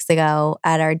couple of weeks ago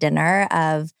at our dinner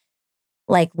of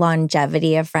like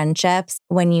longevity of friendships.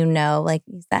 When like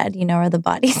you said, where the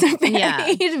bodies are buried.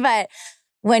 Yeah. But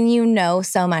when you know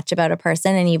so much about a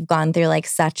person and you've gone through like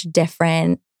such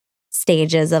different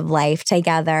stages of life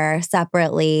together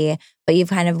separately, but you've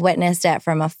kind of witnessed it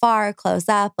from afar, close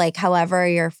up, like however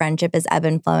your friendship is ebb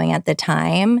and flowing at the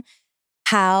time.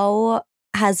 How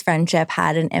has friendship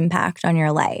had an impact on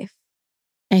your life?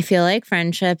 I feel like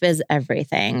friendship is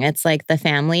everything. It's like the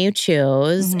family you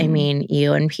choose. Mm-hmm. I mean,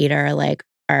 you and Peter are like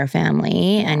our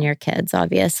family and your kids,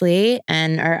 obviously,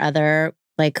 and our other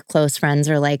like close friends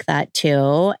are like that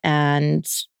too. And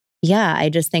yeah, I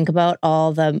just think about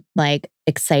all the like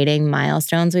exciting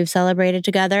milestones we've celebrated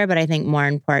together. But I think more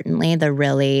importantly, the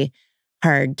really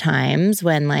hard times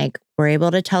when like we're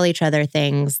able to tell each other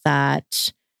things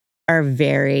that are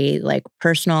very like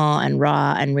personal and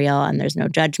raw and real and there's no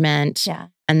judgment. Yeah.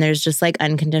 And there's just like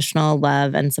unconditional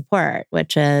love and support,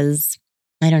 which is,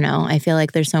 I don't know. I feel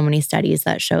like there's so many studies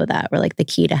that show that where like the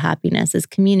key to happiness is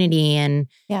community and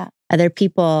other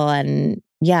people and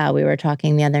yeah, we were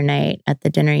talking the other night at the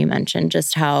dinner you mentioned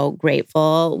just how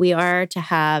grateful we are to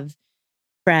have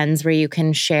friends where you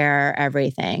can share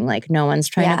everything. Like no one's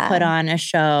trying to put on a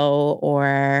show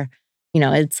or,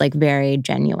 it's like very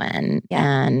genuine.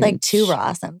 Yeah. And like too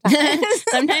raw sometimes.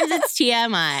 Sometimes it's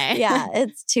TMI. Yeah,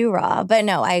 it's too raw. But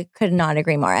no, I could not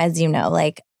agree more. As you know,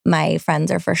 like my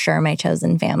friends are for sure my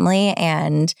chosen family.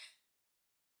 And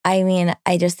I mean,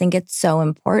 I just think it's so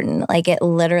important. Like it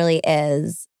literally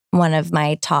is one of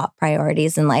my top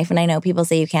priorities in life. And I know people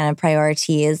say you can't have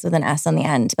priorities with an S on the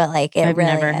end, but like I've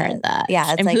really never is. heard that. Yeah.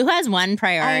 It's and like, who has one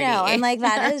priority? I know. I'm like,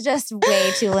 that is just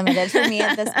way too limited for me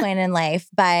at this point in life.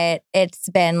 But it's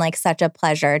been like such a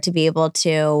pleasure to be able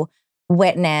to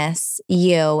witness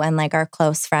you and like our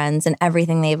close friends and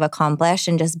everything they've accomplished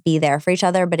and just be there for each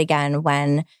other. But again,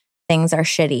 when things are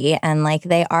shitty and like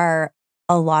they are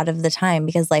a lot of the time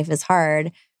because life is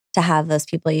hard, to have those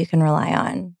people you can rely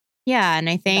on. Yeah. And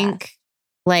I think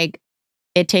like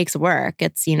it takes work.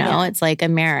 It's, it's like a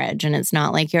marriage and it's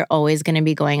not like you're always going to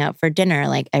be going out for dinner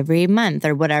like every month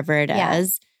or whatever it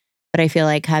is. But I feel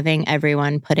like having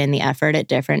everyone put in the effort at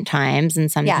different times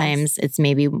and sometimes it's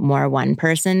maybe more one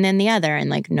person than the other and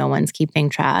like no one's keeping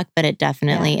track, but it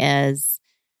definitely is.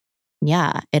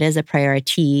 Yeah, it is a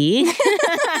priority.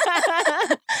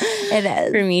 It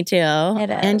is. For me too.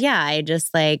 It is. And I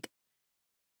just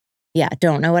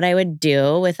don't know what I would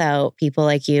do without people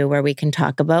like you where we can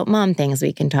talk about mom things.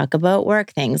 We can talk about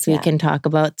work things. We can talk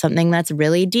about something that's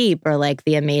really deep or like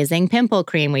the amazing pimple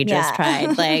cream we just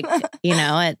tried. Like,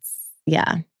 it's,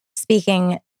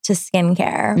 Speaking to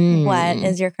skincare, what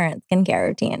is your current skincare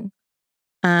routine?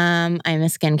 I'm a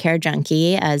skincare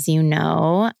junkie. As you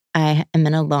know, I am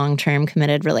in a long-term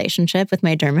committed relationship with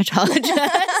my dermatologist.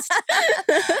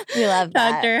 We love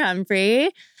that. Dr.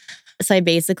 Humphrey. So I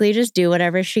basically just do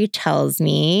whatever she tells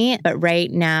me. But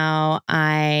right now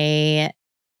I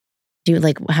do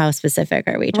like, how specific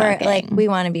are we talking? We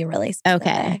want to be really specific.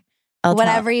 Okay.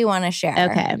 Whatever you want to share.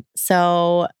 Okay.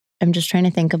 So I'm just trying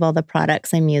to think of all the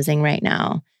products I'm using right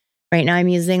now. Right now I'm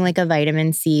using like a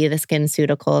vitamin C, the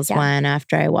SkinCeuticals one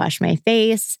after I wash my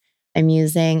face. I'm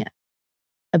using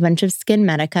a bunch of Skin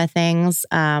Medica things.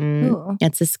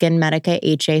 It's a Skin Medica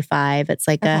HA5. It's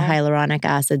like a hyaluronic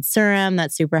acid serum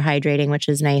that's super hydrating, which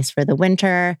is nice for the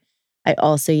winter. I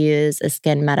also use a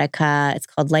Skin Medica. It's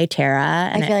called Lytera.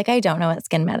 And I feel like I don't know what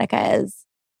Skin Medica is.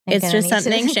 It's just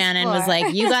something Shannon was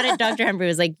like, you got it. Dr. Humphrey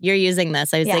was like, you're using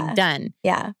this. I was like, done.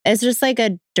 Yeah. It's just like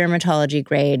a dermatology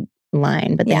grade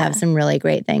line, but they have some really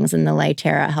great things. And the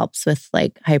Lytera helps with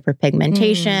like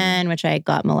hyperpigmentation, which I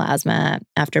got melasma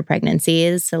after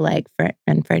pregnancies. So like for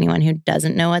anyone who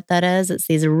doesn't know what that is, it's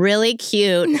these really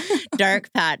cute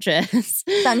dark patches.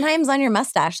 Sometimes on your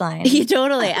mustache line.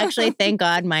 Totally. Actually, thank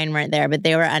God mine weren't there, but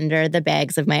they were under the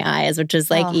bags of my eyes, which is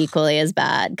like equally as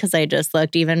bad because I just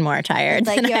looked even more tired it's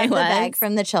like than you have I was. The bag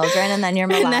from the children and then your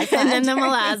melasma. and then the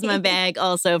melasma bag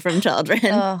also from children.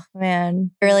 Oh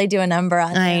man, really do a number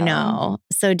on I know.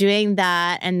 So doing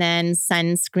that and then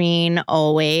sunscreen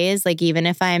always, like even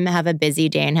if I have a busy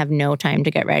day and have no time to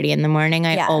get ready in the morning,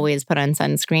 I always put on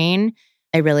sunscreen.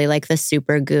 I really like the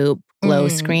Super Goop Glow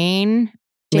Screen.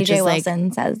 JJ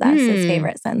Wilson says that's his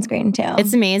favorite sunscreen too.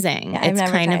 It's amazing. Yeah, it's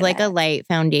kind of like a light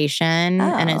foundation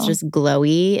and it's just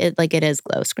glowy. It is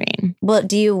Glow Screen. Well,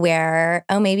 do you wear,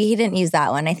 maybe he didn't use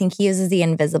that one. I think he uses the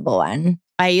invisible one.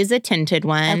 I use a tinted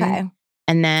one. Okay.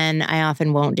 And then I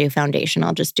often won't do foundation.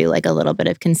 I'll just do like a little bit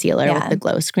of concealer with the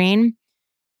Glow Screen.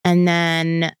 And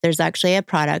then there's actually a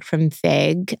product from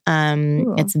Fig.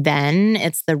 It's Ven.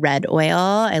 It's the red oil.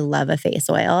 I love a face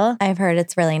oil. I've heard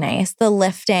it's really nice. It's the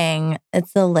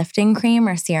lifting cream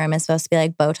or serum is supposed to be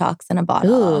like Botox in a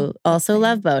bottle. Ooh, also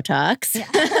love Botox. Yeah.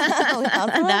 We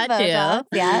also love Botox.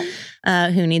 Too. Yeah.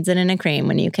 Who needs it in a cream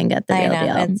when you can get the real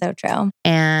deal? It's so true.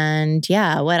 And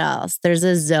what else? There's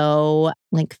a Zoe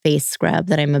like face scrub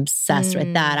that I'm obsessed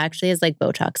with. That actually is like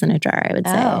Botox in a jar, I would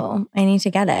say. Oh, I need to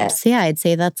get it. So I'd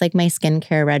say that's like my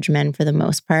skincare regimen for the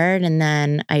most part. And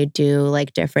then I do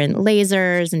like different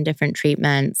lasers and different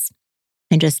treatments.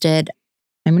 I just did,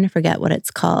 I'm going to forget what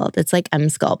it's called. It's like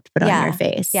M-Sculpt, but on your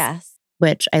face. Yes.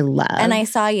 Which I love. And I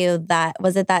saw you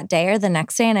was it that day or the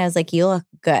next day? And I was like, you look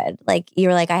good. Like, you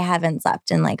were like, I haven't slept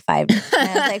in like 5 days. And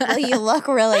I was like, well, you look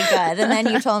really good. And then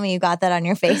you told me you got that on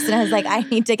your face. And I was like, I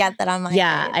need to get that on my face.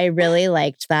 I really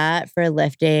liked that for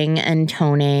lifting and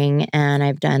toning. And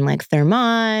I've done like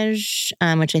Thermage,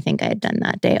 which I think I had done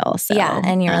that day also. Yeah.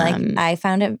 And you were like, I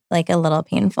found it like a little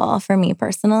painful for me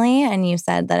personally. And you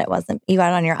said that it wasn't, you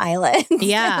got it on your eyelids.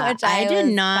 Yeah. Which I did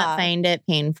not find it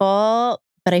painful.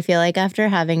 But I feel like after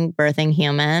having birthing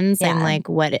humans, I'm like,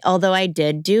 although I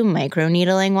did do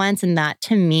microneedling once, and that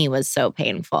to me was so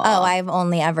painful. Oh, I've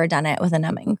only ever done it with a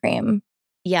numbing cream.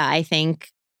 Yeah, I think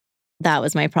that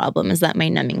was my problem, is that my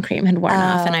numbing cream had worn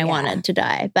off and I wanted to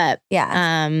die. But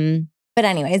but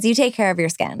anyways, you take care of your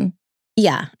skin.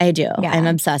 Yeah, I do. Yeah. I'm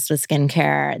obsessed with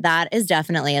skincare. That is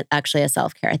definitely actually a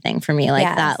self-care thing for me. Like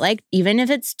that, like even if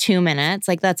it's 2 minutes,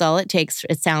 like that's all it takes.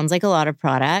 It sounds like a lot of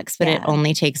products, but it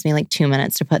only takes me like 2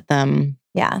 minutes to put them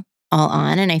all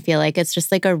on. And I feel like it's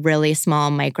just like a really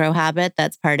small micro habit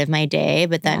that's part of my day,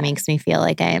 but that makes me feel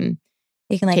like I'm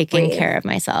taking care of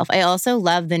myself. I also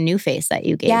love the new face that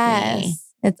you gave me.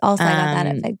 It's also, I got that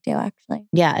at Fig too, actually.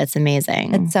 Yeah, it's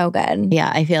amazing. It's so good.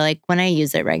 Yeah, I feel like when I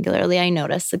use it regularly, I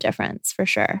notice the difference for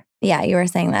sure. Yeah, you were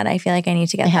saying that. I feel like I need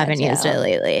to get that. I haven't used it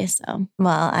lately, so.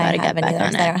 Well, I haven't either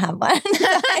because I don't have one.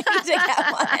 I need to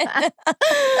get one.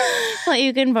 Well,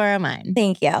 you can borrow mine.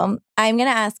 Thank you. I'm going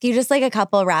to ask you just like a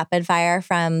couple rapid fire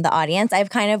from the audience. I've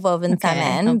kind of woven some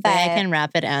in. But I can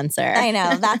rapid answer. I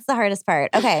know. That's the hardest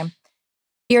part. Okay.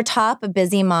 Your top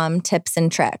busy mom tips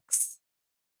and tricks.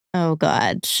 Oh,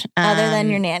 God. Other than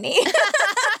your nanny.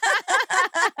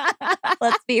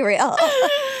 Let's be real.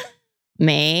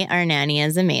 May, our nanny,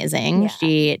 is amazing. Yeah.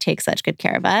 She takes such good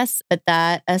care of us. But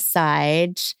that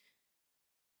aside,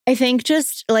 I think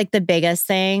just like the biggest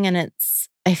thing, and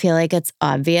I feel like it's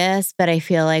obvious, but I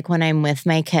feel like when I'm with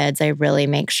my kids, I really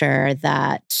make sure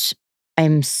that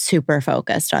I'm super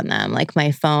focused on them. Like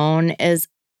my phone is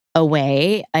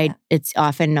away. It's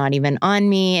often not even on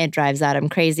me. It drives Adam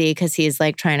crazy because he's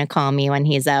like trying to call me when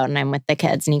he's out and I'm with the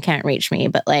kids and he can't reach me.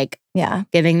 But like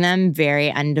giving them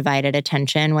very undivided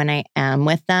attention when I am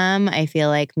with them, I feel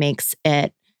like makes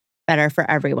it better for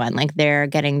everyone. Like they're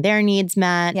getting their needs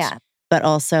met. Yeah. But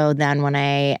also then when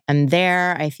I am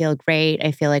there, I feel great.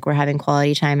 I feel like we're having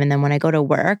quality time. And then when I go to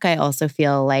work, I also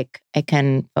feel like I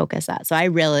can focus that. So I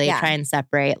really try and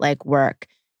separate like work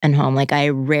and home. Like I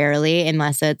rarely,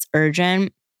 unless it's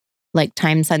urgent, like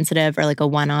time sensitive or like a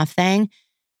one-off thing,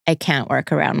 I can't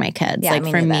work around my kids. Yeah, like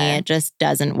for me, it just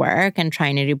doesn't work. And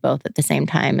trying to do both at the same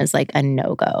time is like a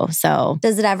no-go. So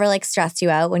does it ever like stress you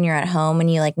out when you're at home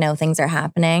and you like know things are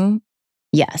happening?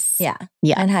 Yes. Yeah.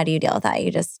 Yeah. And how do you deal with that?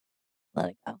 You just let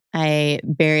it go. I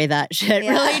bury that shit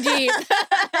really deep.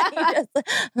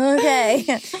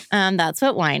 Okay. That's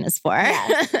what wine is for.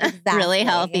 Yes, exactly. Really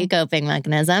healthy coping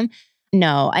mechanism.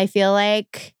 No, I feel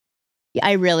like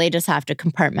I really just have to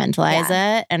compartmentalize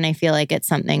it. And I feel like it's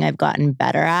something I've gotten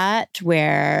better at,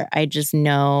 where I just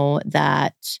know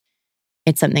that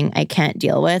it's something I can't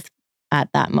deal with at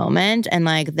that moment. And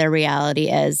like the reality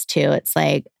is too, it's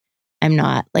like, I'm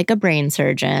not like a brain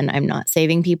surgeon. I'm not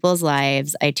saving people's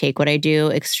lives. I take what I do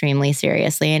extremely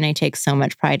seriously and I take so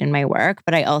much pride in my work.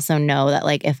 But I also know that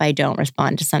like if I don't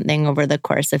respond to something over the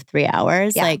course of 3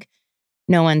 hours, like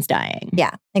no one's dying.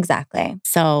 Yeah, exactly.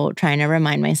 So trying to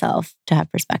remind myself to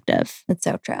have perspective. That's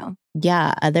so true.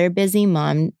 Yeah. Other busy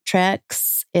mom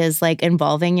tricks is like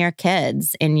involving your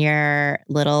kids in your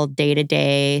little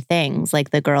day-to-day things. Like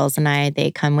the girls and I,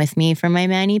 they come with me for my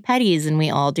mani-pedis and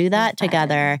we all do that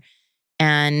together.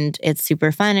 And it's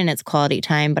super fun and it's quality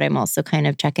time, but I'm also kind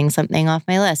of checking something off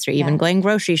my list or even going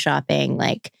grocery shopping.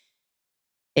 Like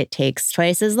it takes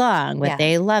twice as long, but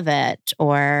they love it.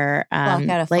 Or block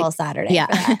out a full Saturday. Yeah.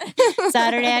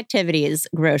 Saturday activities,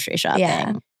 grocery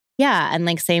shopping. Yeah. And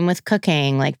like same with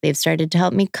cooking. Like they've started to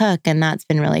help me cook and that's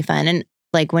been really fun. And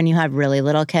like when you have really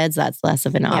little kids, that's less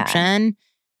of an option.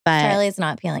 But Charlie's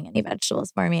not peeling any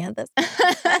vegetables for me at this point.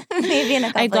 Maybe in a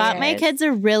couple I got years. my kids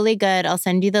a really good, I'll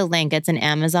send you the link. It's an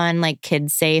Amazon like kid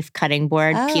safe cutting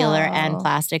board, peeler and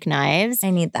plastic knives.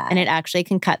 I need that. And it actually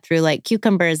can cut through like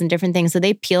cucumbers and different things. So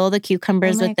they peel the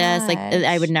cucumbers with this. Like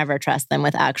I would never trust them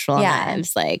with actual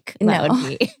knives. Like that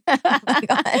would be oh my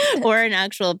God. Or an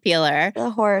actual peeler. The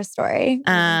horror story.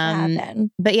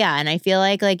 But yeah, and I feel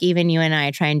like even you and I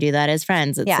try and do that as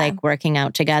friends. It's like working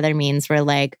out together means we're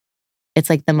like, it's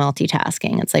like the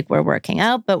multitasking. It's like we're working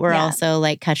out, but we're also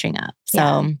like catching up.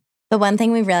 So the one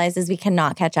thing we've realized is we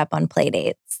cannot catch up on play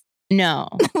dates. No.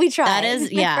 We tried. That is,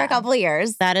 for a couple of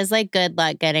years. That is like good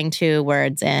luck getting 2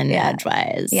 words in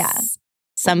edgewise. Yeah.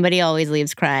 Somebody always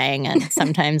leaves crying and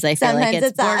sometimes I feel like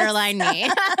it's borderline me.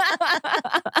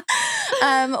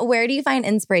 Where do you find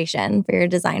inspiration for your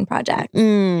design project?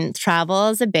 Travel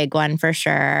is a big one for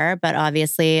sure. But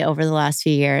obviously over the last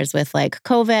few years with like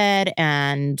COVID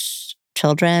and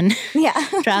children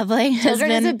traveling children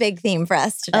is a big theme for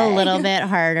us today. A little bit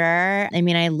harder. I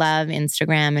mean, I love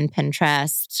Instagram and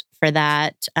Pinterest for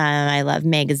that. I love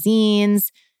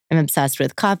magazines. I'm obsessed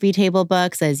with coffee table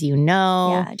books, as you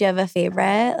know. Yeah. Do you have a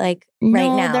favorite? Like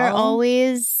right now? They're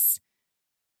always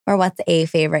Or what's a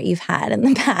favorite you've had in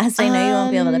the past? I know you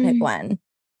won't be able to pick one.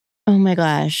 Oh my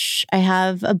gosh. I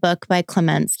have a book by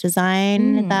Clements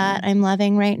Design that I'm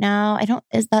loving right now.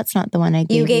 That's not the one I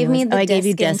gave you. You gave me the I gave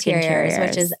you disc interiors,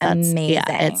 which is amazing. Yeah,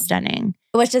 it's stunning.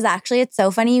 Which is actually, it's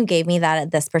so funny you gave me that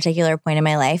at this particular point in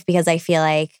my life, because I feel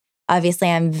like obviously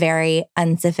I'm very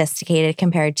unsophisticated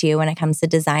compared to you when it comes to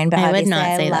design, but I would obviously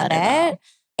not say I love that at all. it.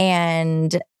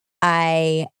 And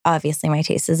obviously my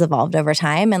taste has evolved over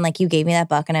time. And like you gave me that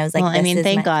book and I was like,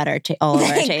 thank God all of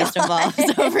our taste evolves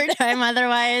over time.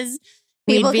 Otherwise,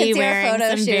 we'd be wearing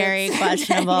some very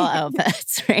questionable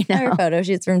outfits right now. Our photo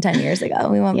shoots from 10 years ago.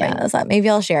 We won't bring those up. Maybe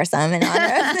I'll share some in honor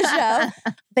of the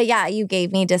show. But yeah, you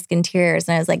gave me disc interiors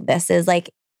and I was like, this is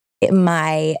like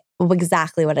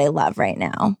exactly what I love right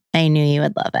now. I knew you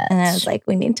would love it. And I was like,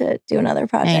 we need to do another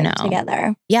project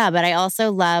together. Yeah, but I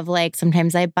also love, like,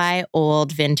 sometimes I buy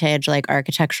old vintage, like,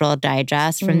 architectural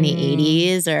digest from the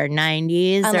 80s or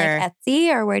 90s. On like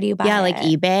Etsy, or where do you buy it? Yeah, like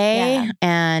eBay. Yeah.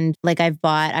 And like I've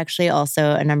bought actually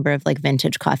also a number of like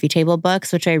vintage coffee table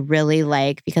books, which I really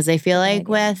like because I feel like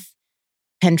with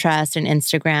Pinterest and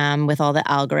Instagram, with all the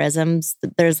algorithms,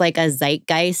 there's like a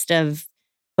zeitgeist of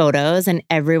photos and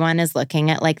everyone is looking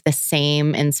at like the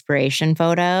same inspiration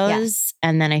photos. Yeah.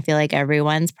 And then I feel like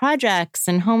everyone's projects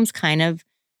and homes kind of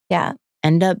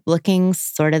end up looking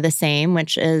sort of the same,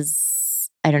 which is,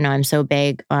 I don't know, I'm so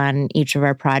big on each of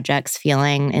our projects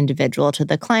feeling individual to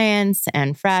the clients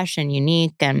and fresh and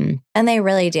unique. And they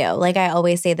really do. Like I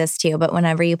always say this too, but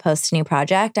whenever you post a new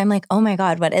project, I'm like, oh my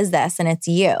God, what is this? And it's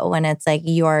you, and it's like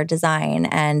your design.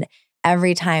 And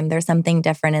every time there's something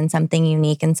different and something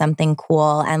unique and something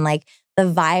cool. And like the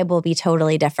vibe will be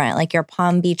totally different. Like your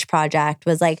Palm Beach project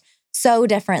was like so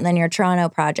different than your Toronto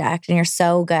project. And you're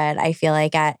so good, I feel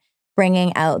like, at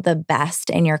bringing out the best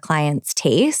in your client's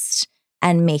taste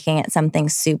and making it something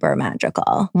super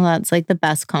magical. Well, that's like the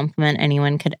best compliment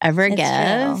anyone could ever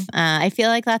give. I feel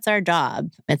like that's our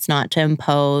job. It's not to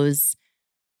impose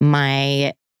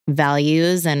my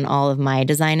values and all of my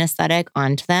design aesthetic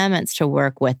onto them. It's to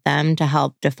work with them to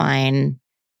help define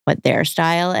what their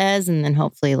style is and then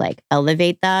hopefully like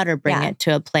elevate that or bring it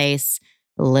to a place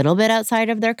a little bit outside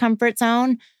of their comfort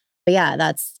zone. But yeah,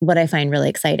 that's what I find really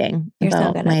exciting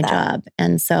about my job.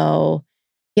 And so,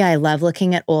 yeah, I love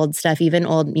looking at old stuff, even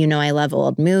old, I love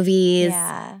old movies.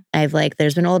 Yeah.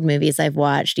 There's been old movies I've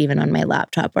watched even on my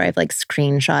laptop where I've like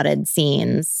screenshotted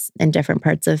scenes in different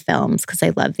parts of films because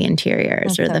I love the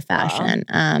interiors or the fashion.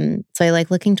 So I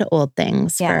like looking to old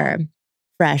things for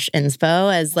fresh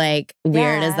inspo, as like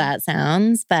weird as that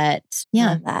sounds. But yeah.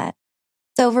 Love that.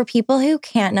 So for people who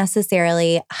can't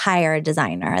necessarily hire a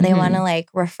designer, they want to like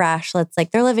refresh,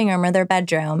 their living room or their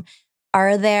bedroom.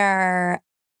 Are there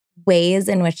ways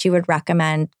in which you would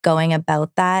recommend going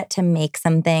about that to make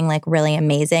something like really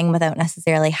amazing without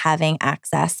necessarily having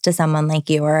access to someone like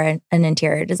you or an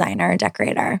interior designer or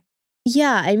decorator?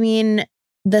 Yeah, I mean,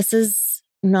 this is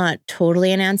not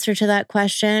totally an answer to that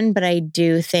question, but I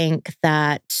do think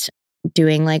that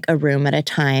doing like a room at a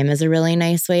time is a really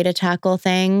nice way to tackle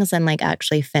things and like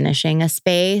actually finishing a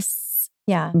space.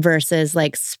 Yeah. Versus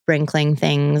like sprinkling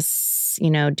things,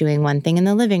 doing one thing in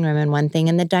the living room and one thing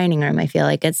in the dining room. I feel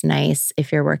like it's nice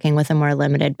if you're working with a more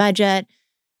limited budget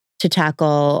to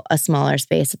tackle a smaller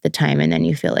space at the time. And then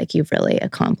you feel like you've really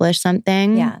accomplished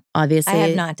something. Yeah. Obviously. I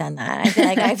have not done that. I feel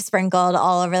like I've sprinkled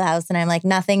all over the house and I'm like,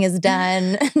 nothing is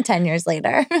done 10 years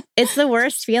later. It's the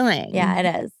worst feeling. Yeah,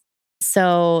 it is.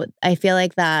 So I feel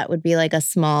like that would be like a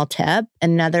small tip.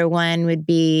 Another one would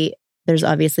be, there's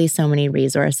obviously so many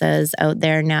resources out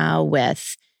there now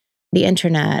with the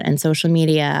internet and social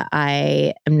media.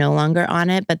 I am no longer on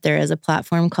it, but there is a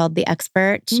platform called The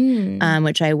Expert,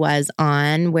 which I was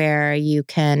on, where you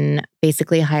can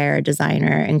basically hire a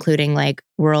designer, including like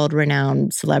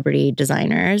world-renowned celebrity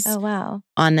designers. Oh, wow.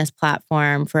 On this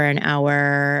platform for an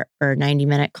hour or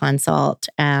 90-minute consult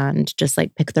and just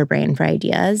like pick their brain for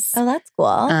ideas. Oh, that's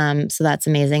cool. So that's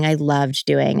amazing. I loved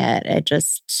doing it. It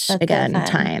just, again,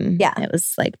 time. Yeah. It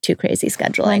was like too crazy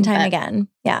scheduling. One time again.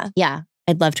 Yeah. Yeah.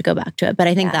 I'd love to go back to it, but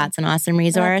I think that's an awesome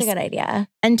resource. That's a good idea.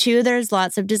 And two, there's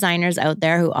lots of designers out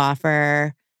there who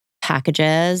offer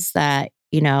packages that,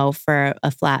 for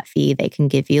a flat fee, they can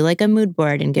give you like a mood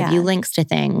board and give you links to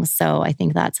things. So I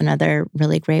think that's another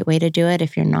really great way to do it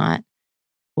if you're not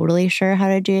totally sure how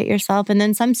to do it yourself. And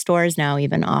then some stores now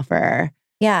even offer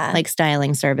like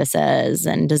styling services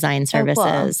and design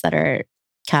services that are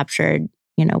captured,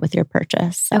 with your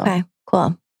purchase. So. Okay,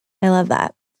 cool. I love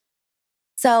that.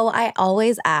 So I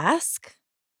always ask,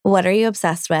 what are you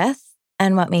obsessed with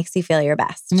and what makes you feel your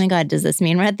best? Oh my God, does this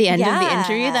mean we're at the end of the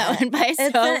interview? That went by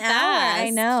so fast. Hour. I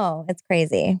know. It's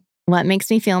crazy. What makes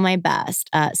me feel my best?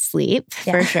 Sleep,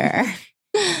 for sure.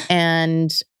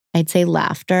 And I'd say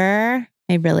laughter.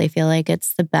 I really feel like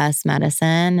it's the best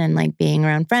medicine, and like being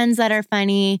around friends that are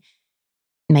funny,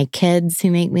 my kids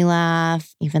who make me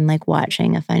laugh, even like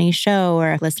watching a funny show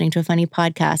or listening to a funny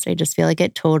podcast. I just feel like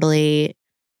it totally,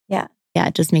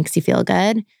 it just makes you feel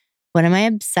good. What am I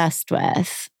obsessed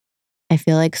with? I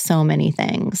feel like so many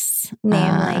things.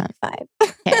 Name like 5.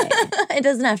 Okay. It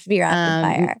doesn't have to be rapid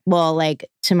fire. Well, like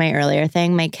to my earlier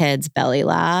thing, my kids belly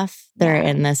laugh. They're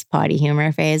in this potty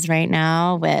humor phase right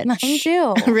now, which... Mine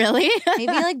too. Really?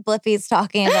 Maybe like Blippi's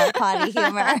talking about potty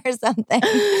humor or something.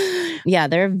 Yeah,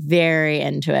 they're very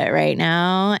into it right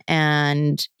now.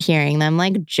 And hearing them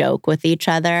like joke with each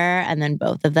other and then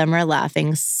both of them are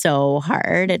laughing so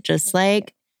hard, it just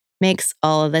like makes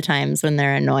all of the times when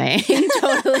they're annoying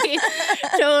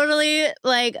totally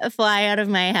like fly out of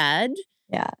my head.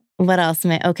 Yeah. What else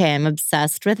am I? Okay, I'm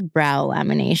obsessed with brow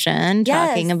lamination,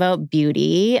 talking about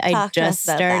beauty. I just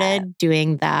started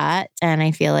doing that and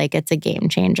I feel like it's a game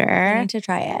changer. I need to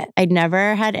try it. I'd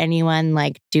never had anyone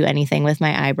like do anything with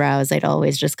my eyebrows. I'd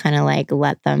always just kind of like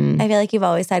let them... I feel like you've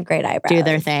always had great eyebrows. Do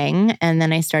their thing. And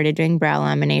then I started doing brow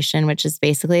lamination, which is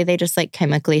basically they just like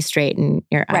chemically straighten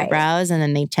your eyebrows and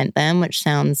then they tint them, which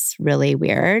sounds really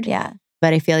weird. Yeah.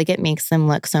 But I feel like it makes them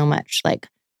look so much like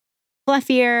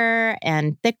fluffier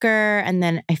and thicker. And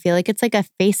then I feel like it's like a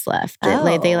facelift.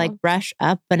 They like brush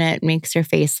up and it makes your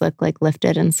face look like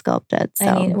lifted and sculpted.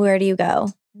 So where do you go?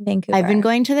 Vancouver. I've been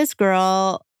going to this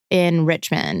girl in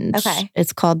Richmond. Okay.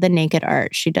 It's called The Naked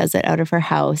Art. She does it out of her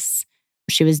house.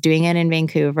 She was doing it in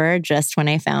Vancouver just when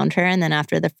I found her. And then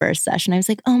after the first session, I was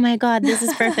like, oh my God, this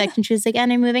is perfect. And she was like,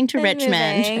 and I'm moving to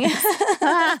Richmond.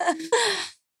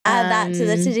 Add that to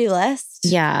the to-do list.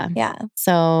 Yeah. Yeah.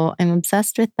 So I'm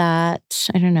obsessed with that.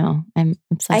 I don't know. I'm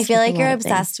obsessed I feel with like you're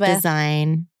obsessed with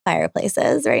design.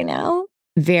 Fireplaces right now.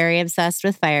 Very obsessed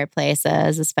with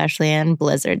fireplaces, especially in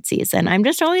blizzard season. I'm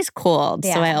just always cold.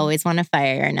 So I always want a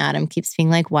fire. And Adam keeps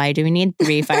being like, why do we need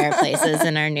 3 fireplaces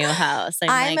in our new house?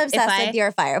 I'm like, obsessed with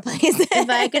your fireplace. If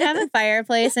I could have a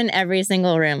fireplace in every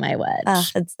single room, I would. Oh,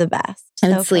 it's the best.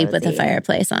 I would sleep with a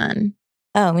fireplace on.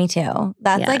 Oh, me too.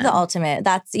 That's like the ultimate.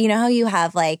 That's, you know how you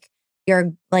have like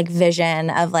your like vision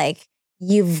of like,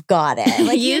 you've got it.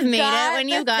 Like you've made it when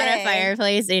you got a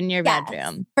fireplace in your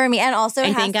bedroom. For me. And also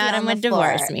I think Adam would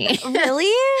divorce me.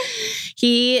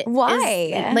 Really?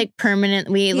 Why? Is like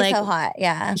permanently he's so hot.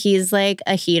 Yeah. He's like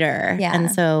a heater. Yeah.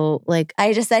 And so like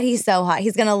I just said he's so hot.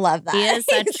 He's gonna love that. He is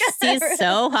he's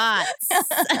so hot.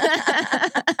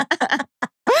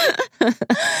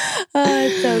 Oh,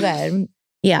 it's so good.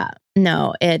 Yeah.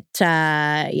 No, it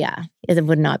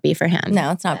would not be for him.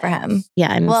 No, it's not for him.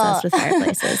 Yeah, I'm obsessed with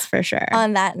fireplaces for sure.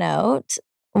 On that note,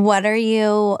 what are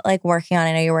you like working on?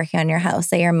 I know you're working on your house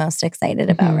that you're most excited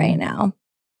about right now.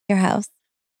 Your house.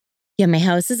 Yeah, my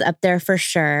house is up there for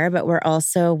sure, but we're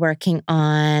also working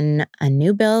on a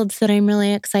new build that I'm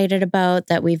really excited about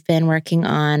that we've been working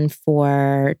on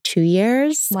for 2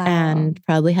 years and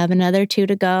probably have another 2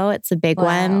 to go. It's a big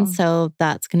one, so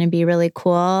that's going to be really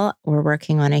cool. We're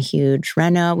working on a huge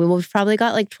reno. We've probably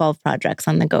got like 12 projects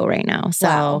on the go right now.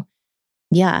 So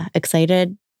yeah,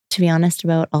 excited to be honest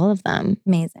about all of them.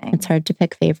 Amazing. It's hard to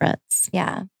pick favorites.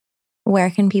 Yeah.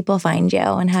 Where can people find you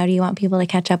and how do you want people to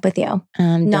catch up with you?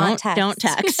 Don't text. Don't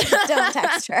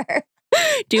text her.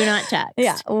 Do not text.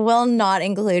 Yeah. We'll not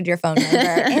include your phone number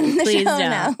in the Please show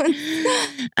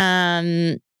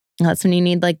don't. That's when you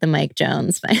need like the Mike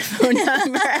Jones, my phone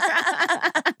number.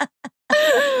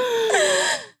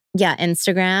 Yeah,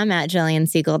 Instagram at Gillian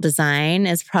Segal Design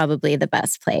is probably the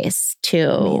best place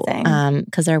to,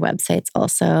 because our website's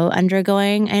also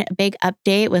undergoing a big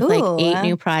update with like 8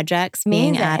 new projects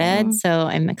being added. So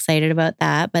I'm excited about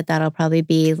that, but that'll probably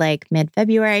be like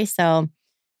mid-February. So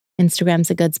Instagram's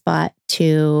a good spot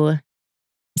to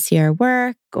see our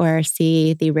work or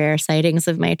see the rare sightings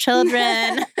of my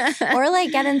children. Or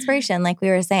like get inspiration, like we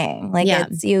were saying. Like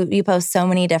it's you post so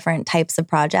many different types of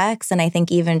projects. And I think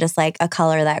even just like a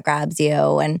color that grabs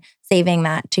you and saving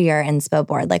that to your inspo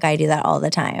board. Like I do that all the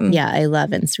time. Yeah, I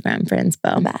love Instagram for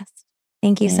inspo. The best.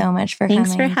 Thank you so much for coming.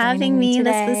 Thanks for having me.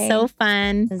 This was so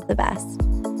fun. This was the best.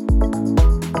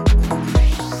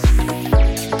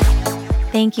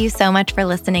 Thank you so much for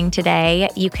listening today.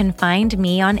 You can find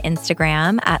me on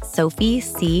Instagram at Sophie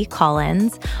C.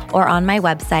 Collins or on my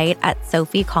website at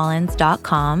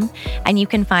sophiecollins.com. And you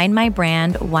can find my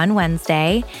brand One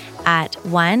Wednesday at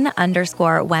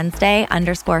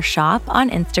one_Wednesday_shop on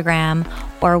Instagram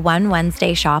or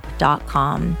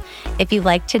onewednesdayshop.com. If you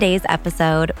liked today's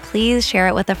episode, please share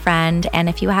it with a friend. And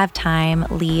if you have time,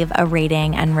 leave a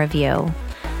rating and review.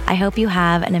 I hope you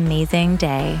have an amazing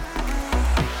day.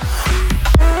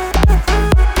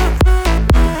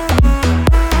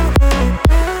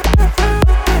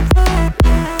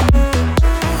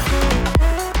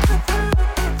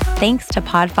 Thanks to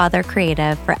Podfather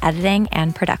Creative for editing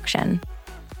and production.